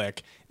 Vendilion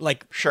Click.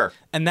 Like, sure,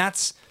 and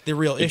that's the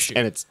real issue,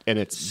 and it's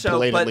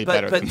blatantly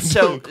better.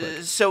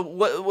 So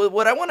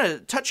what I want to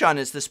touch on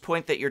is this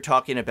point that you're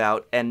talking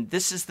about, and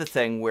this is the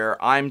thing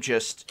where I'm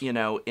just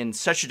in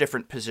such a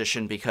different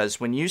position, because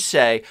when you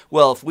say,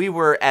 well, if we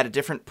were at a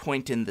different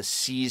point in the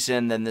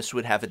season, then this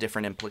would have a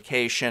different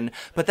implication.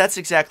 But that's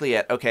exactly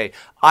it. Okay,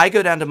 I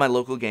go down to my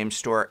local game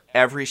store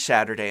every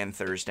Saturday and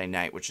Thursday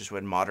night, which is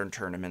when Modern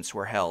tournaments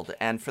were held,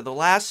 and for the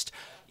last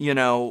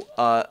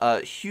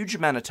a huge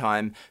amount of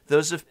time,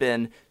 those have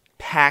been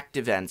packed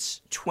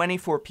events,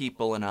 24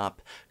 people and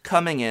up,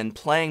 coming in,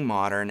 playing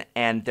Modern,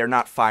 and they're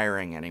not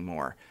firing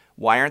anymore.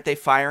 Why aren't they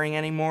firing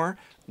anymore?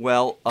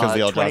 Well, because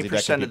the Eldrazi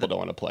deck and people don't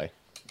want to play.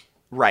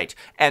 Right.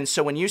 And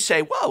so when you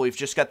say, well, we've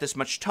just got this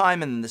much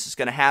time and this is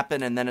going to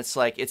happen, and then it's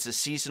like it's a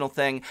seasonal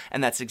thing,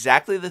 and that's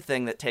exactly the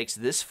thing that takes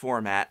this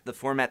format, the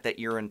format that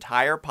your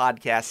entire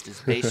podcast is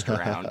based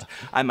around,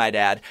 I might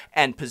add,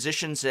 and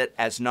positions it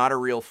as not a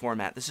real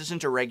format. This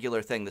isn't a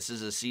regular thing. This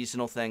is a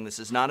seasonal thing. This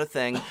is not a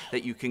thing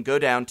that you can go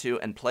down to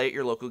and play at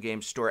your local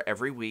game store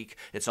every week.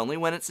 It's only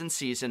when it's in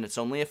season. It's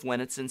only if when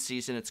it's in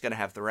season it's going to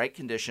have the right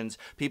conditions.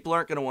 People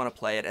aren't going to want to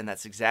play it, and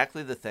that's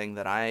exactly the thing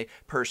that I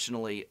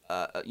personally,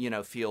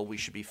 feel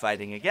we should be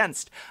fighting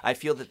against. I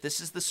feel that this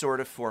is the sort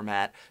of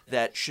format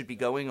that should be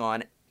going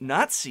on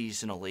not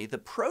seasonally. The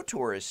Pro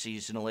Tour is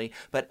seasonally,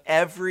 but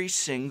every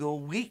single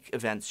week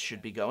events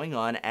should be going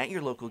on at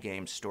your local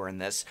game store in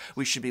this.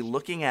 We should be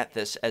looking at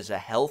this as a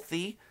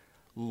healthy,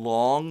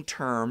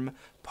 long-term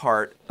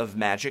part of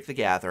Magic the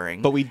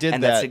Gathering. But we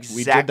did that.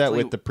 We did that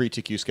with the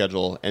pre-TQ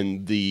schedule,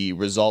 and the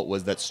result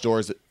was that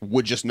stores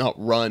would just not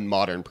run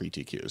Modern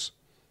pre-TQs.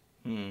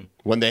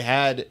 When they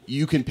had,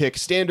 you can pick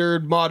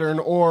Standard, Modern,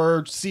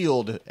 or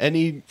Sealed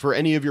for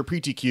any of your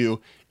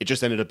pre-TQ, it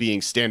just ended up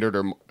being Standard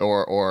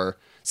or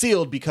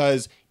Sealed,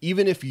 because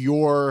even if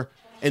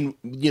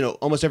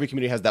almost every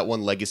community has that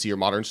one Legacy or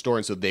Modern store,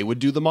 and so they would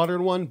do the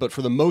Modern one, but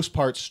for the most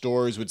part,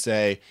 stores would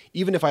say,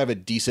 even if I have a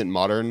decent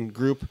Modern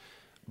group,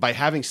 by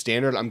having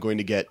Standard, I'm going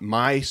to get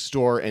my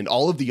store and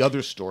all of the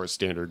other stores'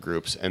 Standard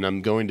groups, and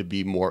I'm going to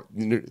be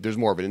there's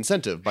more of an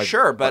incentive.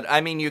 But I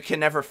mean, you can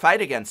never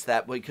fight against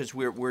that because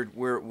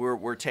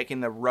we're taking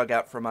the rug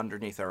out from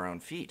underneath our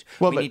own feet.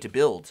 We need to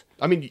build.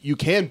 I mean, you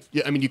can't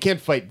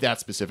fight that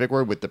specific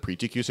word with the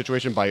pre-TQ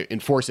situation by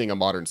enforcing a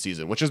Modern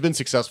season, which has been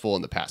successful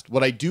in the past.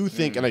 What I do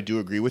think, and I do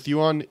agree with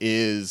you on,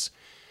 is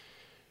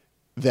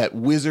that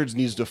Wizards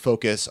needs to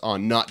focus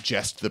on not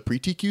just the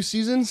pre-TQ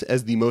seasons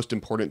as the most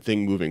important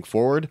thing moving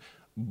forward.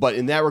 But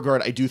in that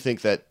regard, I do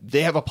think that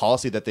they have a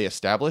policy that they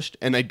established,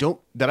 and I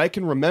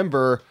can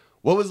remember,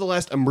 what was the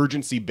last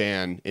emergency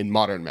ban in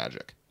Modern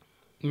Magic?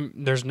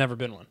 There's never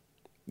been one.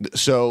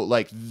 So,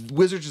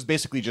 Wizards has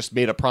basically just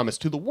made a promise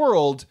to the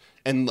world,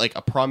 and,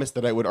 a promise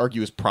that I would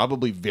argue is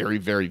probably very,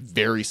 very,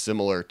 very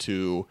similar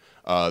to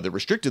the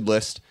restricted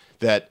list,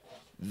 that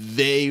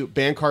they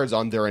ban cards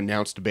on their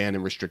announced ban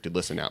and restricted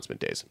list announcement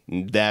days.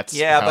 That's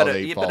how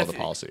they follow the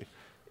policy.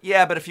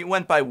 Yeah, but if you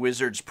went by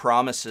Wizards'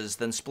 promises,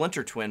 then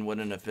Splinter Twin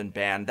wouldn't have been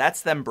banned.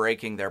 That's them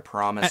breaking their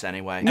promise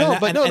anyway. No.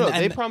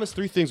 They promised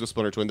 3 things with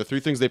Splinter Twin. The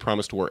 3 things they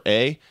promised were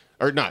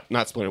not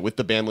Splinter, with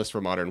the ban list for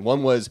Modern.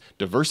 One was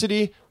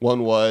diversity,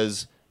 one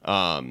was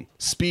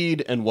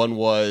speed, and one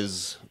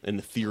was an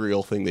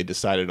ethereal thing they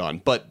decided on.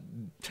 But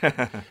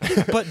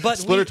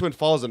Splinter Twin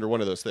falls under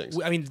one of those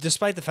things. I mean,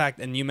 despite the fact,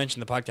 and you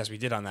mentioned the podcast we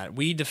did on that,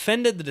 we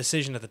defended the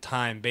decision at the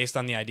time based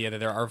on the idea that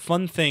there are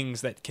fun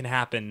things that can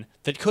happen,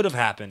 that could have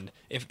happened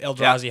if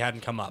Eldrazi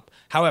hadn't come up.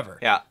 However,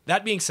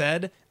 that being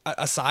said,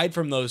 aside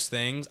from those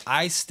things,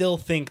 I still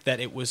think that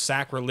it was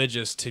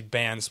sacrilegious to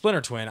ban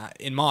Splinter Twin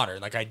in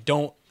Modern. I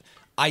don't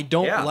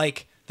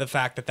like the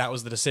fact that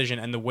was the decision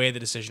and the way the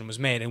decision was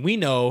made. And we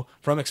know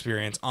from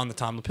experience on the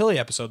Tom Lapilli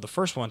episode, the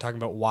first one, talking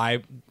about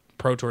why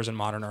Pro Tours and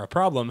Modern are a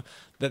problem,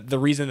 that the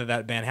reason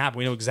that ban happened,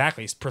 we know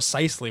exactly,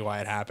 precisely why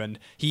it happened.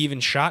 He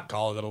even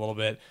called it a little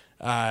bit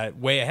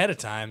way ahead of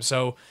time.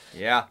 So,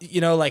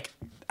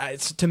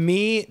 to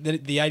me,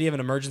 the idea of an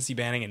emergency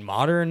banning in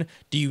Modern,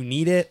 do you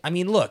need it? I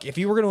mean, look, if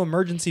you were going to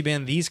emergency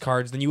ban these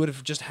cards, then you would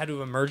have just had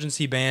to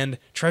emergency ban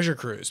Treasure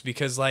Cruise,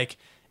 because,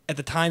 at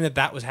the time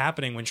that was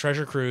happening, when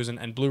Treasure Cruise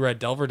and Blue-Red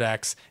Delver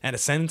decks and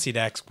Ascendancy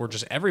decks were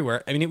just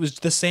everywhere, I mean, it was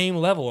the same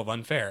level of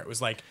unfair. It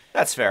was like...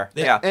 That's fair.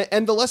 Yeah.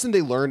 And the lesson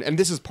they learned, and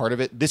this is part of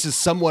it, this is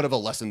somewhat of a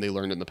lesson they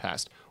learned in the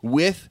past.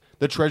 With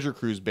the Treasure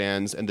Cruise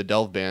bans and the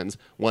Delve bans,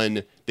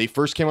 when they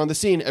first came on the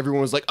scene,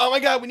 everyone was like, oh my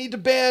god, we need to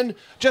ban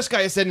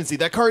Jeskai Ascendancy.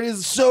 That card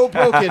is so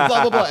broken,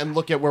 blah, blah, blah. And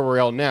look at where we're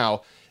all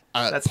now.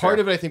 That's part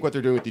fair. of it, I think, what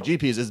they're doing with the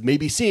GPs is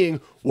maybe seeing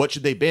what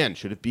should they ban.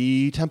 Should it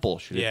be Temple?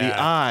 Should it be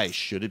Eye?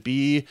 Should it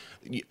be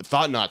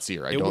Thought Knot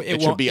Seer?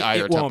 It should be Eye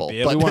or Temple.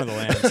 It'll be one of the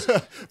lands.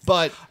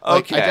 But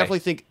like, I definitely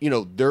think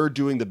they're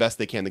doing the best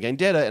they can to gain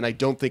data, and I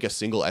don't think a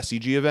single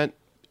SCG event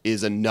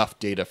is enough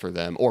data for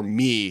them or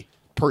me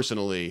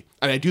personally.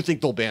 And I do think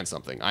they'll ban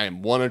something. I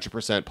am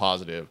 100%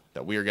 positive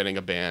that we are getting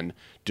a ban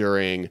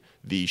during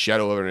the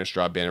Shadow of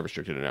Innistrad ban and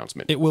restricted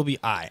announcement. It will be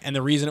Eye. And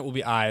the reason it will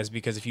be Eye is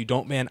because if you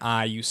don't ban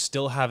Eye, you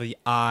still have the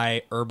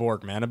Eye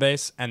Urborg mana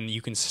base, and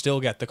you can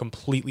still get the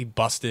completely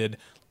busted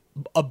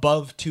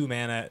above 2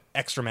 mana,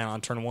 extra mana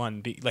on turn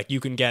 1. Like, you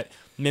can get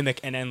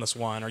Mimic and Endless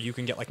One, or you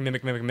can get like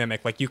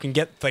Mimic. Like, you can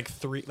get like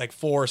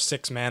 4 or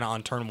 6 mana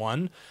on turn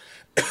 1,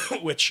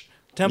 which...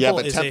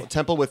 Temple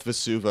Temple with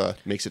Vesuva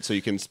makes it so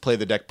you can play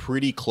the deck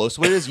pretty close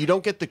to what it is. You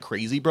don't get the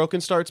crazy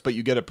broken starts, but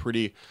you get a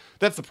pretty...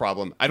 That's the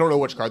problem. I don't know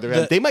which card they're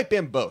in. They might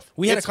ban both.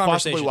 We had a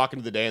conversation. Possibly walk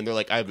into the day and they're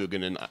like,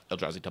 Ayavugan and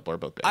Eldrazi Temple are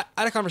both banned.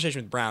 I had a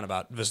conversation with Brown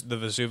about the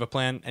Vesuva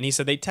plan, and he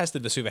said they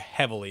tested Vesuva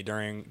heavily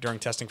during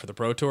testing for the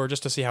Pro Tour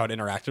just to see how it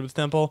interacted with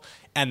Temple,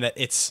 and that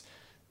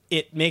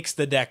it makes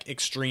the deck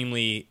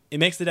extremely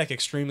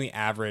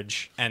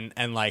average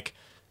and like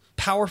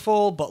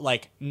powerful, but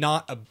like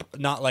not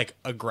like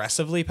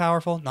aggressively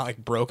powerful, not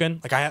like broken.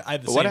 Like I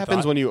had the same what happens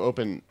thought. when you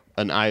open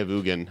an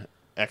Ayavugan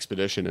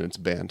expedition and it's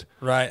banned?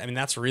 Right. I mean,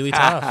 that's really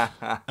tough.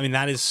 I mean,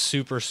 that is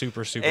super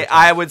tough.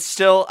 I would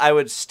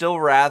still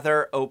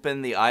rather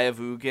open the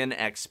Ayavugan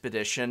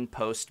expedition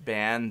post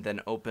ban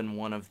than open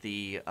one of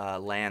the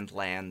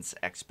lands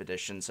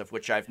expeditions, of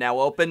which I've now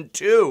opened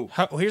 2.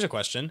 Well, here's a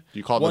question. Do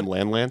you call them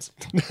lands?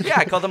 Yeah,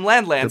 I call them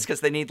lands because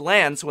they need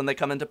lands when they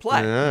come into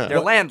play. Yeah. They're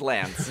lands.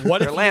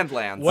 They're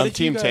lands. What I'm if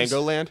Team you guys...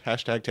 Tango Land.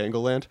 Hashtag Tango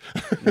Land.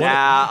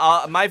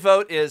 Nah, my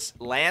vote is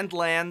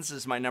lands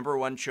is my number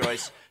 1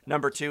 choice.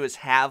 Number 2 is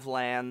have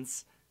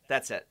lands.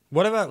 That's it.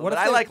 What if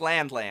I like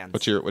lands.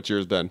 What's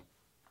yours then?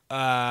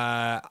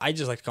 I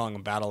just like calling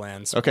them battle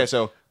lands. Okay,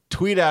 so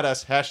tweet at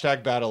us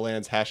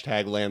 #Battlelands,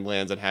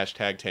 #Landlands, and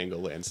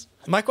 #Tangolands.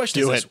 My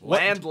question is this.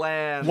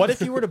 Lands. What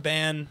if you were to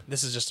ban...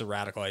 This is just a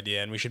radical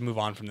idea, and we should move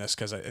on from this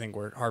because I think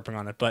we're harping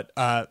on it. But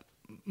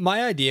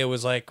my idea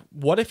was like,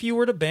 what if you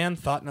were to ban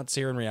Thought Knot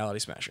Seer and Reality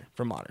Smasher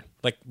from Modern?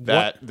 Like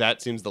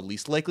that seems the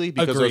least likely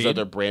because those are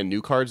their brand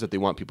new cards that they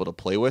want people to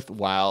play with.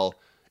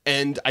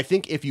 And I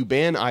think if you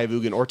ban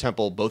Ayavugan or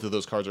Temple, both of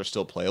those cards are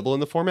still playable in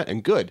the format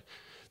and good.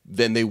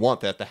 Then they want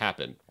that to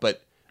happen.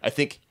 But I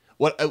think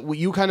what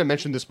you kind of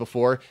mentioned this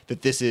before,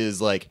 that this is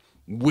like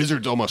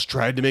Wizards almost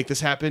tried to make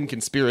this happen.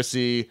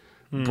 Conspiracy,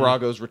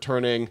 Brago's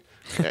returning.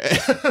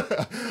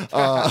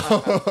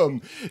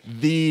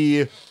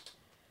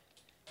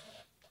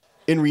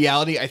 In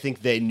reality, I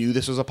think they knew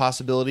this was a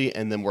possibility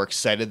and then were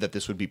excited that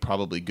this would be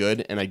probably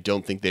good. And I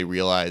don't think they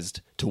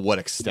realized to what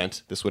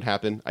extent this would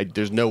happen.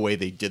 There's no way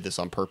they did this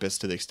on purpose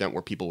to the extent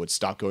where people would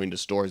stop going to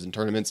stores and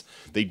tournaments.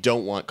 They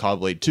don't want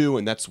Cobblade 2,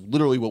 and that's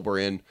literally what we're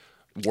in.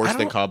 Worse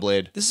than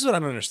Cobblade. This is what I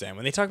don't understand.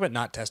 When they talk about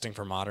not testing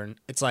for Modern,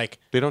 it's like...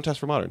 They don't test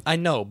for Modern. I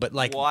know, but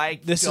like... Why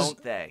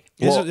don't they?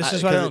 This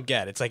is what I don't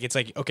get. It's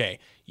like, okay,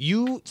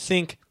 you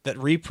think that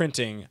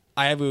reprinting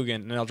Ayavugan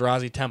and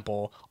Eldrazi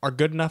Temple are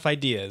good enough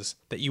ideas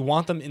that you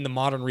want them in the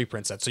Modern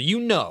reprint set. So you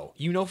know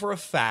for a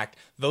fact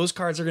those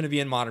cards are going to be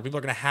in Modern. People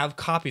are going to have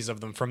copies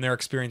of them from their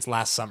experience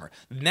last summer.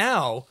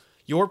 Now,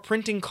 you're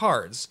printing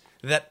cards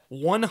that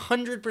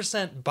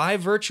 100% by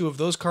virtue of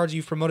those cards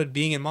you've promoted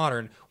being in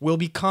Modern will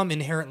become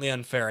inherently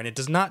unfair. And it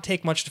does not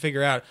take much to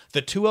figure out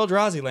the 2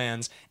 Eldrazi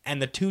lands and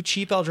the 2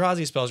 cheap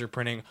Eldrazi spells you're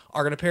printing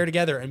are going to pair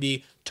together and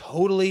be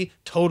totally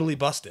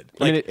busted.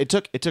 I mean, it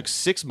took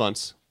 6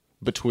 months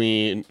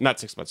not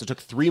 6 months. It took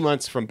 3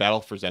 months from Battle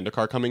for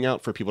Zendikar coming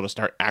out for people to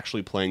start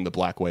actually playing the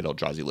black-white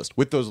Eldrazi list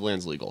with those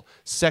lands legal.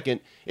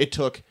 Second, it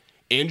took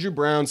Andrew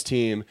Brown's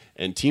team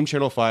and Team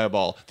Channel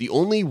Fireball, the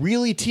only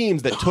really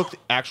teams that took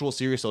actual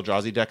serious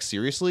Eldrazi decks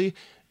seriously,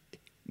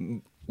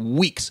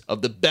 weeks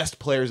of the best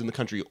players in the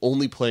country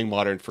only playing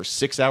Modern for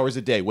 6 hours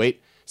a day.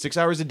 6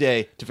 hours a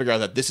day to figure out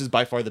that this is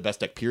by far the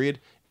best deck, period.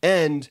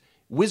 And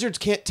Wizards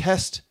can't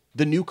test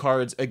the new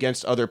cards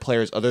against other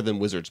players other than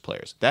Wizards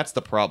players. That's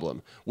the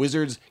problem.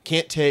 Wizards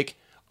can't take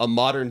a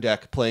Modern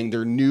deck playing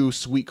their new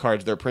sweet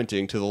cards they're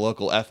printing to the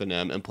local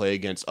F&M and play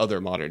against other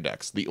Modern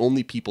decks. The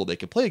only people they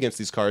can play against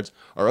these cards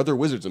are other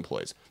Wizards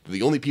employees. They're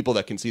the only people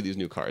that can see these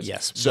new cards.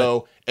 Yes.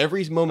 So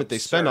every moment they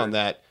spend on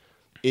that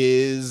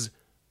is...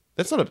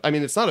 it's not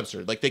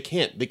absurd. Like they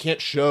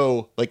can't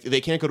show, like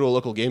they can't go to a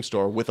local game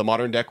store with a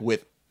Modern deck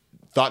with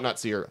Thought Knot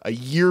Seer a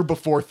year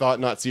before Thought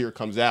Knot Seer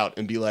comes out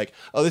and be like,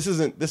 oh, this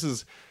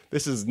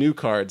is new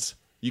cards.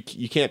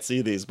 you can't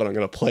see these, but I'm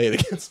going to play it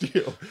against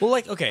you. Well,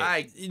 like,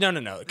 okay,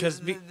 no, because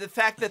the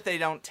fact that they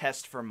don't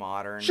test for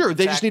Modern. Sure,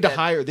 they just need to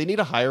hire. They need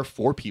to hire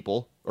 4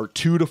 people or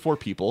 2 to 4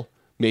 people.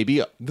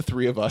 Maybe the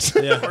 3 of us,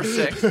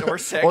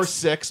 or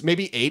 6,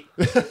 maybe 8,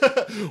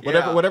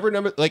 whatever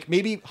number. Like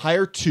maybe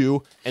hire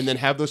 2, and then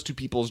have those 2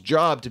 people's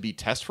job to be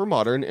test for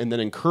Modern, and then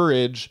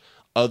encourage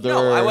other.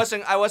 No, I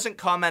wasn't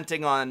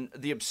commenting on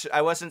the.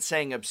 I wasn't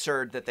saying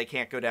absurd that they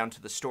can't go down to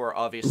the store.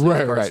 Obviously,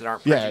 the cards that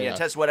aren't printed yet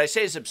test. What I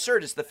say is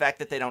absurd is the fact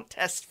that they don't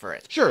test for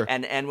it. Sure.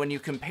 And when you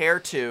compare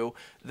to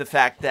the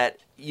fact that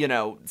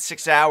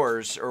 6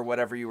 hours or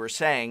whatever you were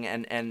saying,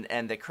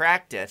 and they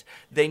cracked it,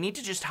 they need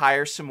to just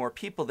hire some more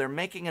people. They're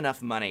making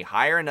enough money.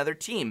 Hire another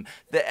team.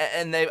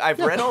 I've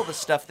read all the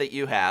stuff that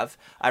you have.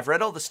 I've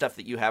read all the stuff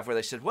that you have where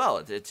they said, well,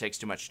 it takes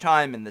too much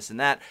time and this and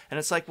that. And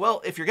it's like,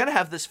 well, if you're going to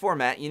have this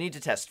format, you need to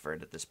test for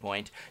it at this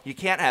point. You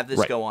can't have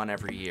this go on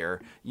every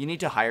year. You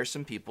need to hire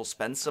some people,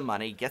 spend some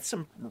money, get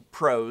some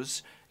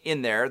pros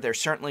in there. They're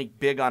certainly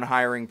big on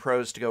hiring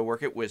pros to go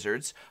work at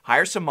Wizards.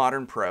 Hire some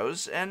Modern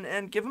pros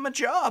and give them a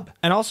job.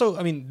 And also,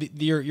 I mean,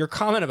 your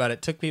comment about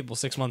it took people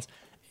 6 months.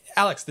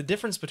 Alex, the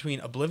difference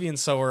between Oblivion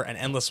Sower and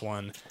Endless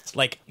One,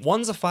 like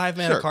one's a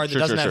 5-mana card that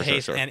doesn't have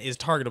haste and is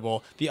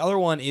targetable. The other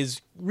one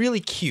is really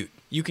cute.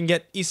 You can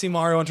get EC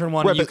Mario on turn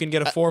 1. You can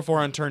get a 4/4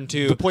 on turn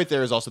 2. The point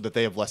there is also that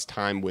they have less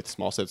time with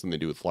small sets than they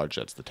do with large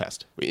sets to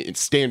test.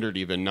 It's standard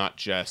even, not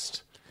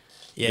just.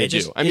 Yeah,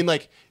 I mean,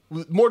 like,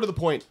 more to the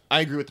point,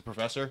 I agree with the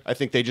professor. I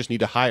think they just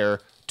need to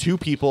hire 2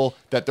 people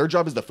that their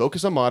job is to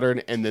focus on Modern,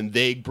 and then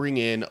they bring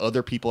in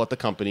other people at the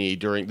company they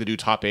do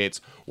top 8s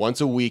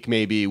once a week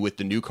maybe with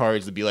the new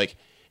cards to be like,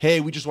 hey,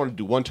 we just want to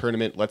do 1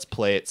 tournament. Let's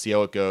play it, see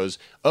how it goes.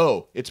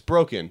 Oh, it's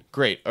broken.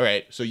 Great. All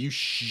right. So you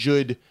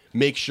should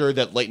make sure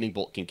that Lightning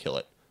Bolt can kill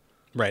it.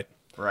 Right.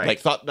 Like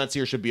Thought Knot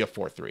Seer should be a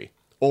 4/3.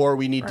 Or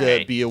we need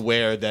to be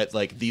aware that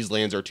like these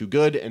lands are too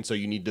good, and so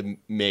you need to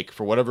make,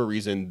 for whatever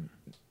reason,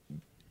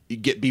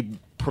 be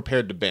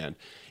prepared to ban.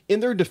 In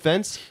their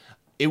defense,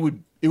 it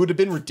would have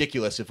been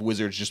ridiculous if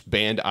Wizards just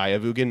banned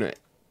Ayavugan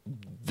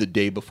the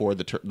day before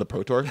the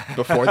Pro Tour,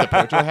 before the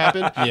Pro Tour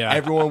happened. Yeah.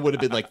 Everyone would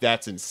have been like,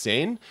 "That's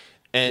insane,"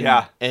 and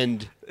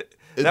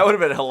that would have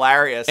been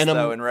hilarious,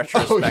 though, in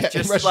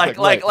retrospect.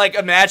 Like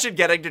imagine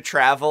getting to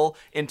travel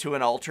into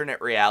an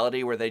alternate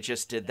reality where they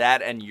just did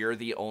that, and you're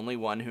the only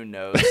one who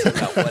knows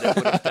about what it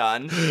would have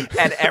done,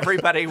 and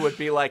everybody would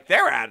be like,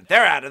 they're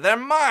out of their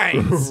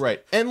minds.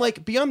 Right. And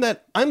like beyond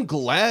that, I'm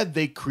glad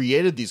they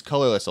created these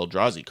colorless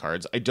Eldrazi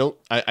cards.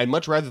 I'd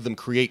much rather them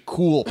create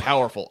cool,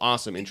 powerful,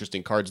 awesome,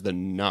 interesting cards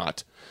than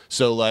not.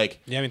 So like,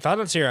 yeah, I mean, Thought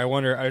Knot Seer,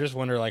 I just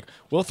wonder, like,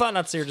 will Thought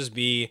Knot Seer just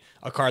be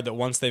a card that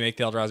once they make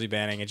the Eldrazi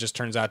banning, it just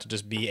turns out to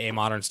just be a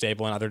Modern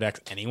staple in other decks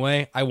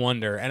anyway? I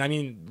wonder. And I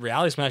mean,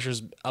 Reality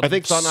Smashers, I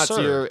think Thought Knot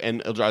Seer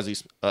and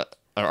Eldrazi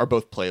are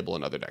both playable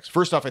in other decks.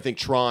 First off, I think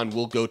Tron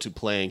will go to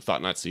playing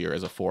Thought Knot Seer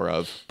as a 4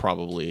 of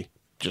probably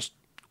just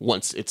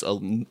once it's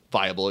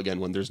viable again,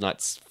 when there's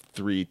not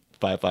 3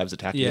 5/5s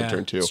attacking on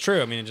turn 2. It's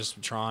true. I mean,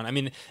 just Tron. I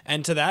mean,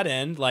 and to that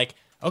end, like,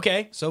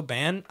 okay, so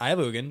ban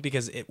Ayavugan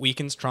because it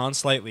weakens Tron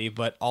slightly,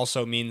 but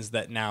also means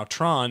that now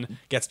Tron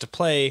gets to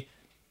play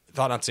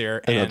Thought Knot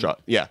Seer and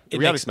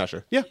Reality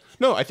Smasher. Yeah,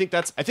 no, I think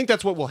that's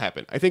what will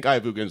happen. I think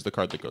Ayavugan is the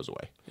card that goes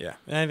away. Yeah,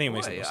 and I think it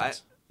makes more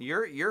sense.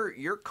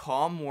 Your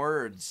calm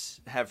words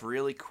have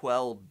really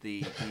quelled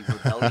the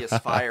rebellious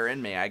fire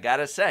in me. I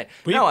gotta say,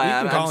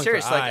 I'm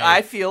serious. Like,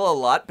 I feel a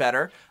lot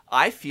better.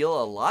 I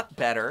feel a lot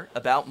better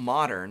about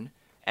Modern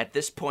at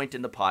this point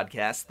in the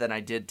podcast than I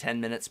did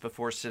 10 minutes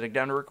before sitting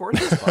down to record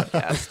this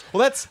podcast.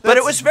 Well, that's but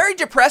it was very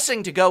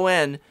depressing to go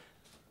in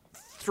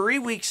 3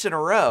 weeks in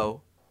a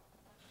row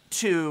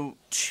to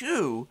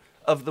 2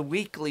 of the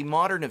weekly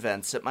Modern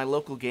events at my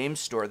local game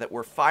store that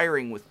were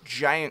firing with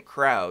giant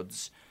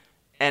crowds,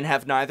 and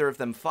have neither of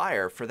them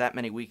fire for that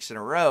many weeks in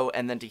a row,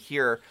 and then to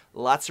hear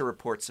lots of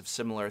reports of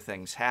similar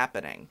things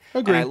happening.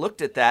 Agreed. And I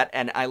looked at that,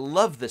 and I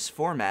love this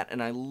format,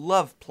 and I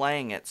love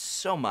playing it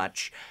so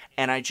much,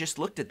 and I just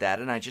looked at that,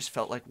 and I just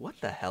felt like, what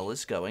the hell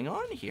is going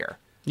on here?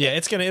 Yeah,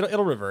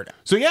 it'll revert.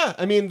 So yeah,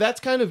 I mean, that's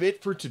kind of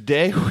it for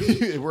today.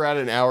 We're at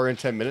an hour and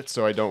 10 minutes,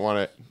 so I don't want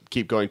to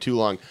keep going too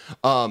long.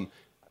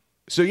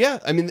 So yeah,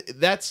 I mean,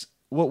 that's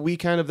what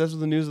that's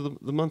the news of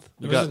the month.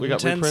 We got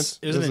reprints.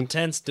 It was an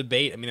intense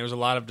debate. I mean, there was a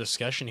lot of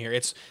discussion here.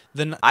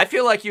 I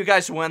feel like you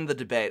guys won the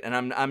debate,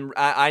 and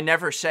I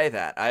never say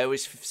that. I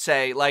always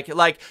say like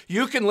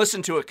you can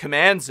listen to a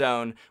Command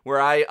Zone where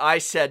I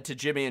said to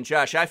Jimmy and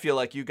Josh, I feel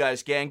like you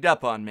guys ganged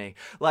up on me.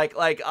 Like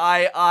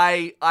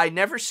I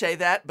never say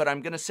that, but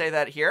I'm gonna say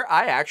that here.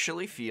 I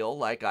actually feel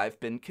like I've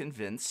been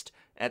convinced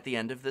at the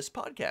end of this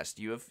podcast.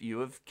 You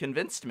have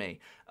convinced me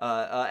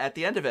at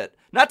the end of it.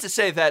 Not to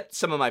say that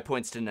some of my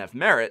points didn't have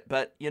merit,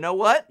 but you know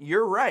what?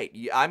 You're right.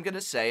 I'm going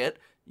to say it.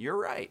 You're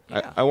right.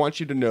 Yeah. I want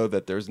you to know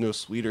that there's no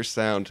sweeter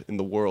sound in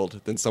the world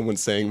than someone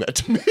saying that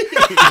to me.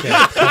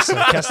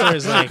 Kessler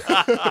is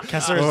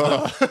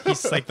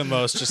he's like the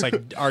most just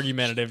like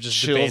argumentative, just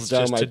chills debates,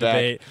 down just my to back.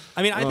 debate.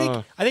 I mean,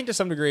 I think to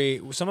some degree,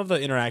 some of the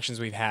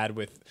interactions we've had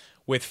with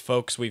with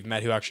folks we've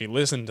met who actually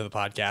listen to the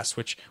podcast,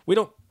 which we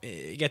don't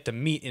get to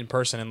meet in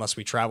person unless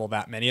we travel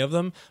that many of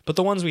them. But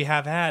the ones we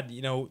have had,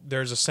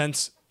 there's a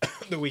sense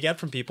that we get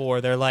from people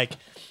where they're like,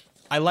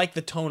 I like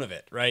the tone of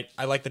it, right?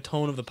 I like the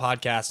tone of the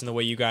podcast and the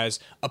way you guys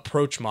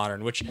approach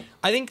Modern, which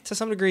I think to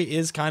some degree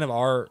is kind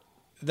of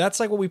that's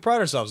like what we pride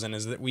ourselves in,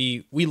 is that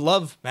we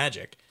love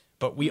Magic,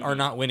 but we are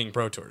not winning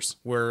Pro Tours.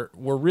 We're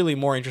really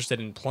more interested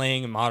in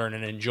playing Modern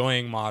and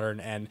enjoying Modern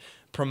and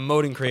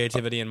promoting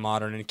creativity in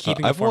Modern and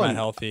keeping the format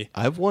healthy.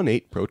 I've won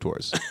 8 Pro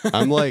Tours.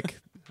 I'm like,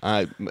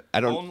 I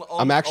don't.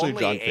 I'm actually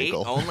John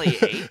Finkel. Only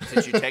 8?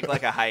 Did you take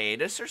like a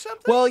hiatus or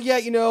something? Well, yeah,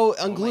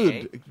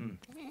 Unglued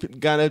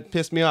kind of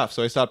pissed me off,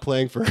 so I stopped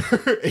playing for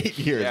 8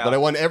 years. Yeah. But I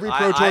won every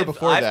Pro Tour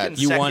before that.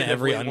 You won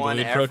every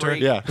Unglued Pro Tour?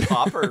 Yeah.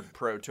 Copper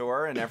Pro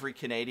Tour and every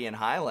Canadian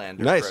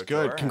Highlander nice, Pro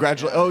good. Tour.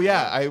 Congratulations. Oh,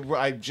 yeah.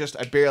 I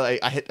barely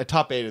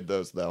top 8'd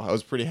those, though. I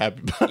was pretty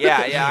happy about it.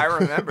 Yeah, I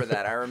remember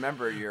that. I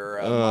remember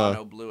your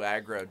mono blue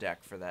aggro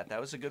deck for that.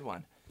 That was a good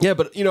one. Yeah,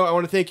 but, I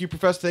want to thank you,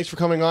 Professor. Thanks for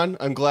coming on.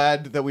 I'm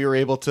glad that we were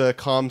able to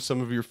calm some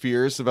of your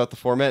fears about the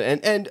format.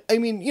 And I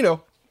mean,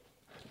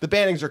 the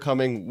bannings are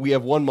coming. We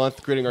have 1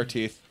 month gritting our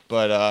teeth,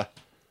 but...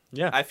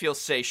 yeah, I feel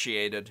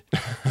satiated.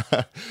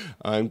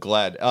 I'm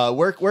glad.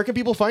 Where can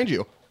people find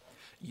you?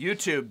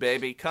 YouTube,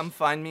 baby. Come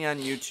find me on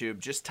YouTube.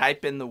 Just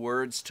type in the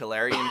words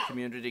Tolarian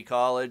Community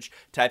College.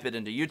 Type it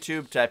into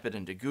YouTube. Type it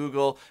into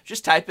Google.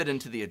 Just type it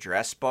into the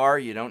address bar.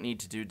 You don't need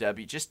to do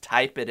W. Just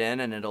type it in,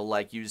 and it'll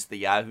use the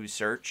Yahoo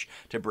search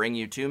to bring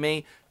you to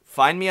me.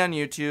 Find me on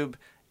YouTube.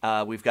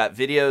 We've got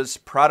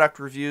videos, product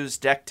reviews,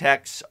 deck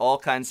techs, all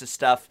kinds of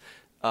stuff.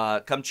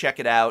 Come check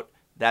it out.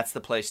 That's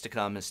the place to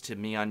come, is to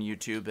me on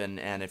YouTube.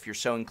 And if you're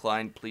so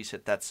inclined, please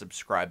hit that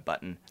subscribe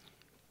button.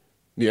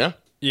 Yeah?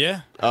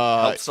 Yeah.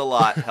 Helps a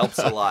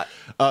lot.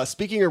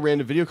 Speaking of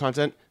random video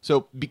content,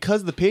 so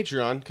because the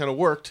Patreon kind of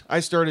worked,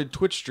 I started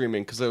Twitch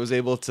streaming because I was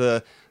able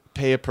to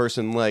pay a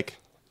person like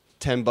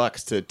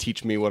 $10 to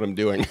teach me what I'm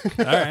doing.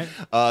 All right.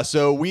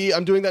 So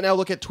I'm doing that now.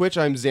 Look at Twitch.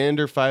 I'm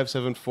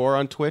Xander574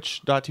 on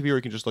twitch.tv, or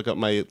you can just look up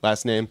my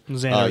last name.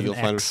 Xander you'll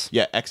find X.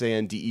 Yeah,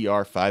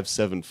 Xander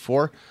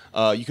 574.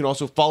 You can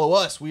also follow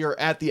us. We are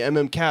at the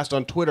MMCast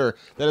on Twitter.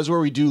 That is where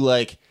we do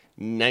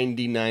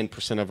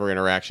 99% of our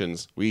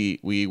interactions. We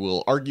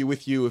will argue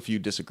with you if you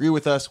disagree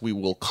with us. We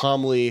will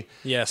calmly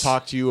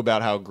talk to you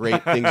about how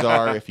great things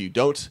are if you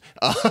don't.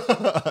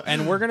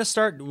 And we're going to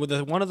start with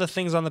one of the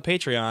things on the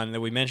Patreon that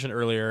we mentioned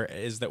earlier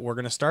is that we're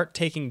going to start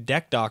taking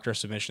deck doctor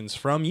submissions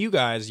from you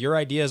guys, your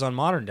ideas on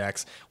modern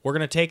decks. We're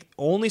going to take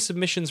only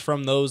submissions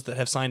from those that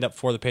have signed up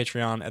for the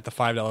Patreon at the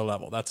 $5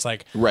 level. That's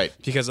right.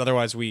 Because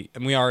otherwise the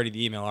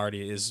email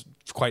already is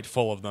quite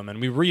full of them, and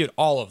we read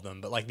all of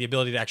them, but the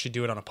ability to actually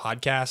do it on a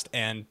podcast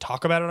and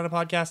talk about it on a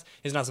podcast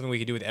is not something we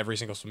could do with every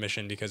single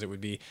submission, because it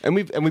would be... And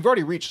we've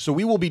already reached, so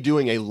we will be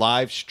doing a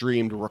live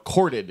streamed,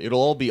 recorded,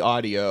 it'll all be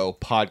audio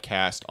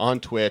podcast on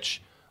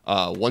Twitch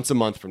once a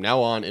month from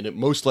now on, and it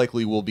most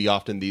likely will be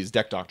often these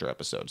Deck Doctor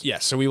episodes.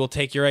 Yes, so we will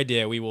take your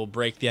idea, we will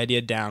break the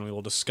idea down, we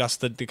will discuss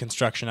the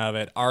construction of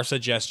it, our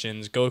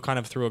suggestions, go kind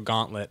of through a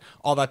gauntlet,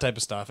 all that type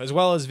of stuff, as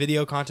well as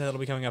video content that'll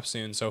be coming up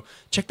soon. So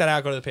check that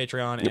out, go to the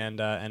Patreon,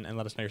 and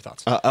let us know your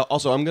thoughts.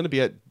 Also, I'm going to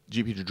be at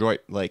GP Detroit,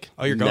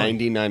 you're going?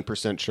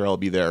 99% sure I'll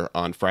be there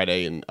on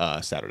Friday and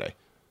Saturday.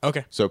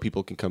 Okay. So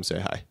people can come say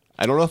hi.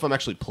 I don't know if I'm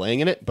actually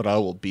playing in it, but I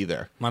will be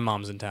there. My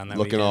mom's in town that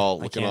looking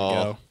weekend.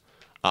 all. Go.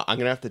 I'm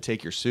gonna have to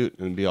take your suit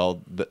and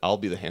I'll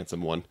be the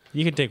handsome one.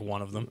 You can take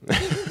one of them.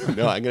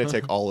 No, I'm gonna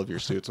take all of your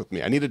suits with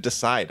me. I need to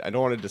decide. I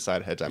don't want to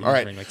decide ahead of time. All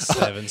right. Bring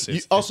 7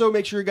 suits. Also,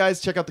 make sure you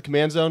guys check out the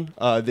Command Zone.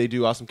 They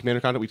do awesome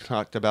Commander content. We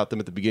talked about them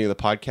at the beginning of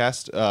the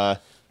podcast.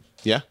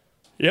 Yeah.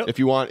 Yep. If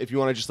you want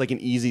just an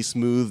easy,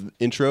 smooth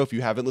intro, if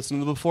you haven't listened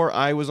to them before,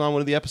 I was on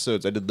one of the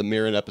episodes. I did the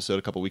Mirren episode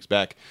a couple weeks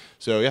back.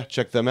 So yeah,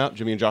 check them out.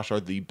 Jimmy and Josh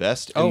are the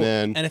best.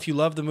 And if you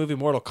love the movie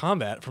Mortal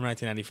Kombat from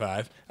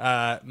 1995,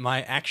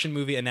 my action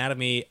movie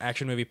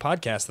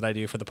podcast that I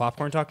do for the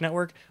Popcorn Talk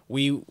Network,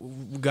 we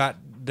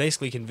got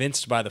basically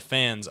convinced by the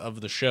fans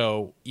of the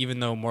show, even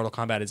though Mortal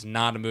Kombat is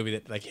not a movie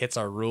that hits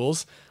our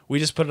rules. We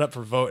just put it up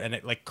for vote, and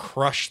it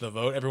crushed the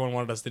vote. Everyone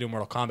wanted us to do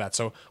Mortal Kombat,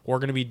 so we're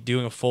going to be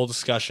doing a full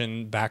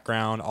discussion,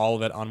 background, all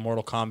of it on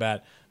Mortal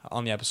Kombat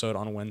on the episode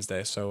on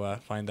Wednesday. So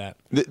find that.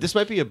 This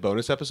might be a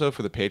bonus episode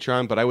for the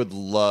Patreon, but I would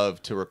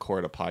love to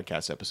record a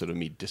podcast episode of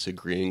me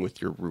disagreeing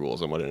with your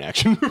rules on what an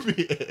action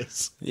movie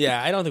is.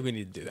 Yeah, I don't think we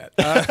need to do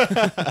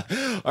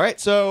that. All right,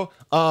 so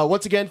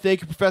once again,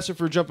 thank you, Professor,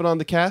 for jumping on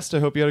the cast. I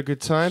hope you had a good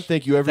time.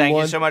 Thank you, everyone.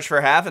 Thank you so much for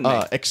having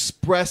me.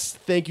 Express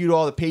thank you to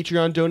all the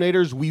Patreon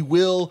donators. We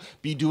will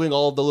be doing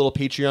all of the little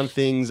Patreon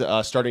things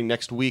starting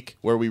next week,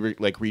 where we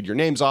read your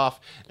names off,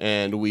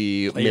 and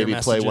we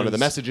play one of the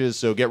messages,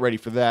 so get ready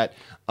for that.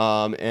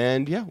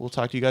 And yeah, we'll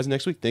talk to you guys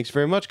next week. Thanks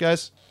very much,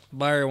 guys.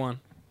 Bye, everyone.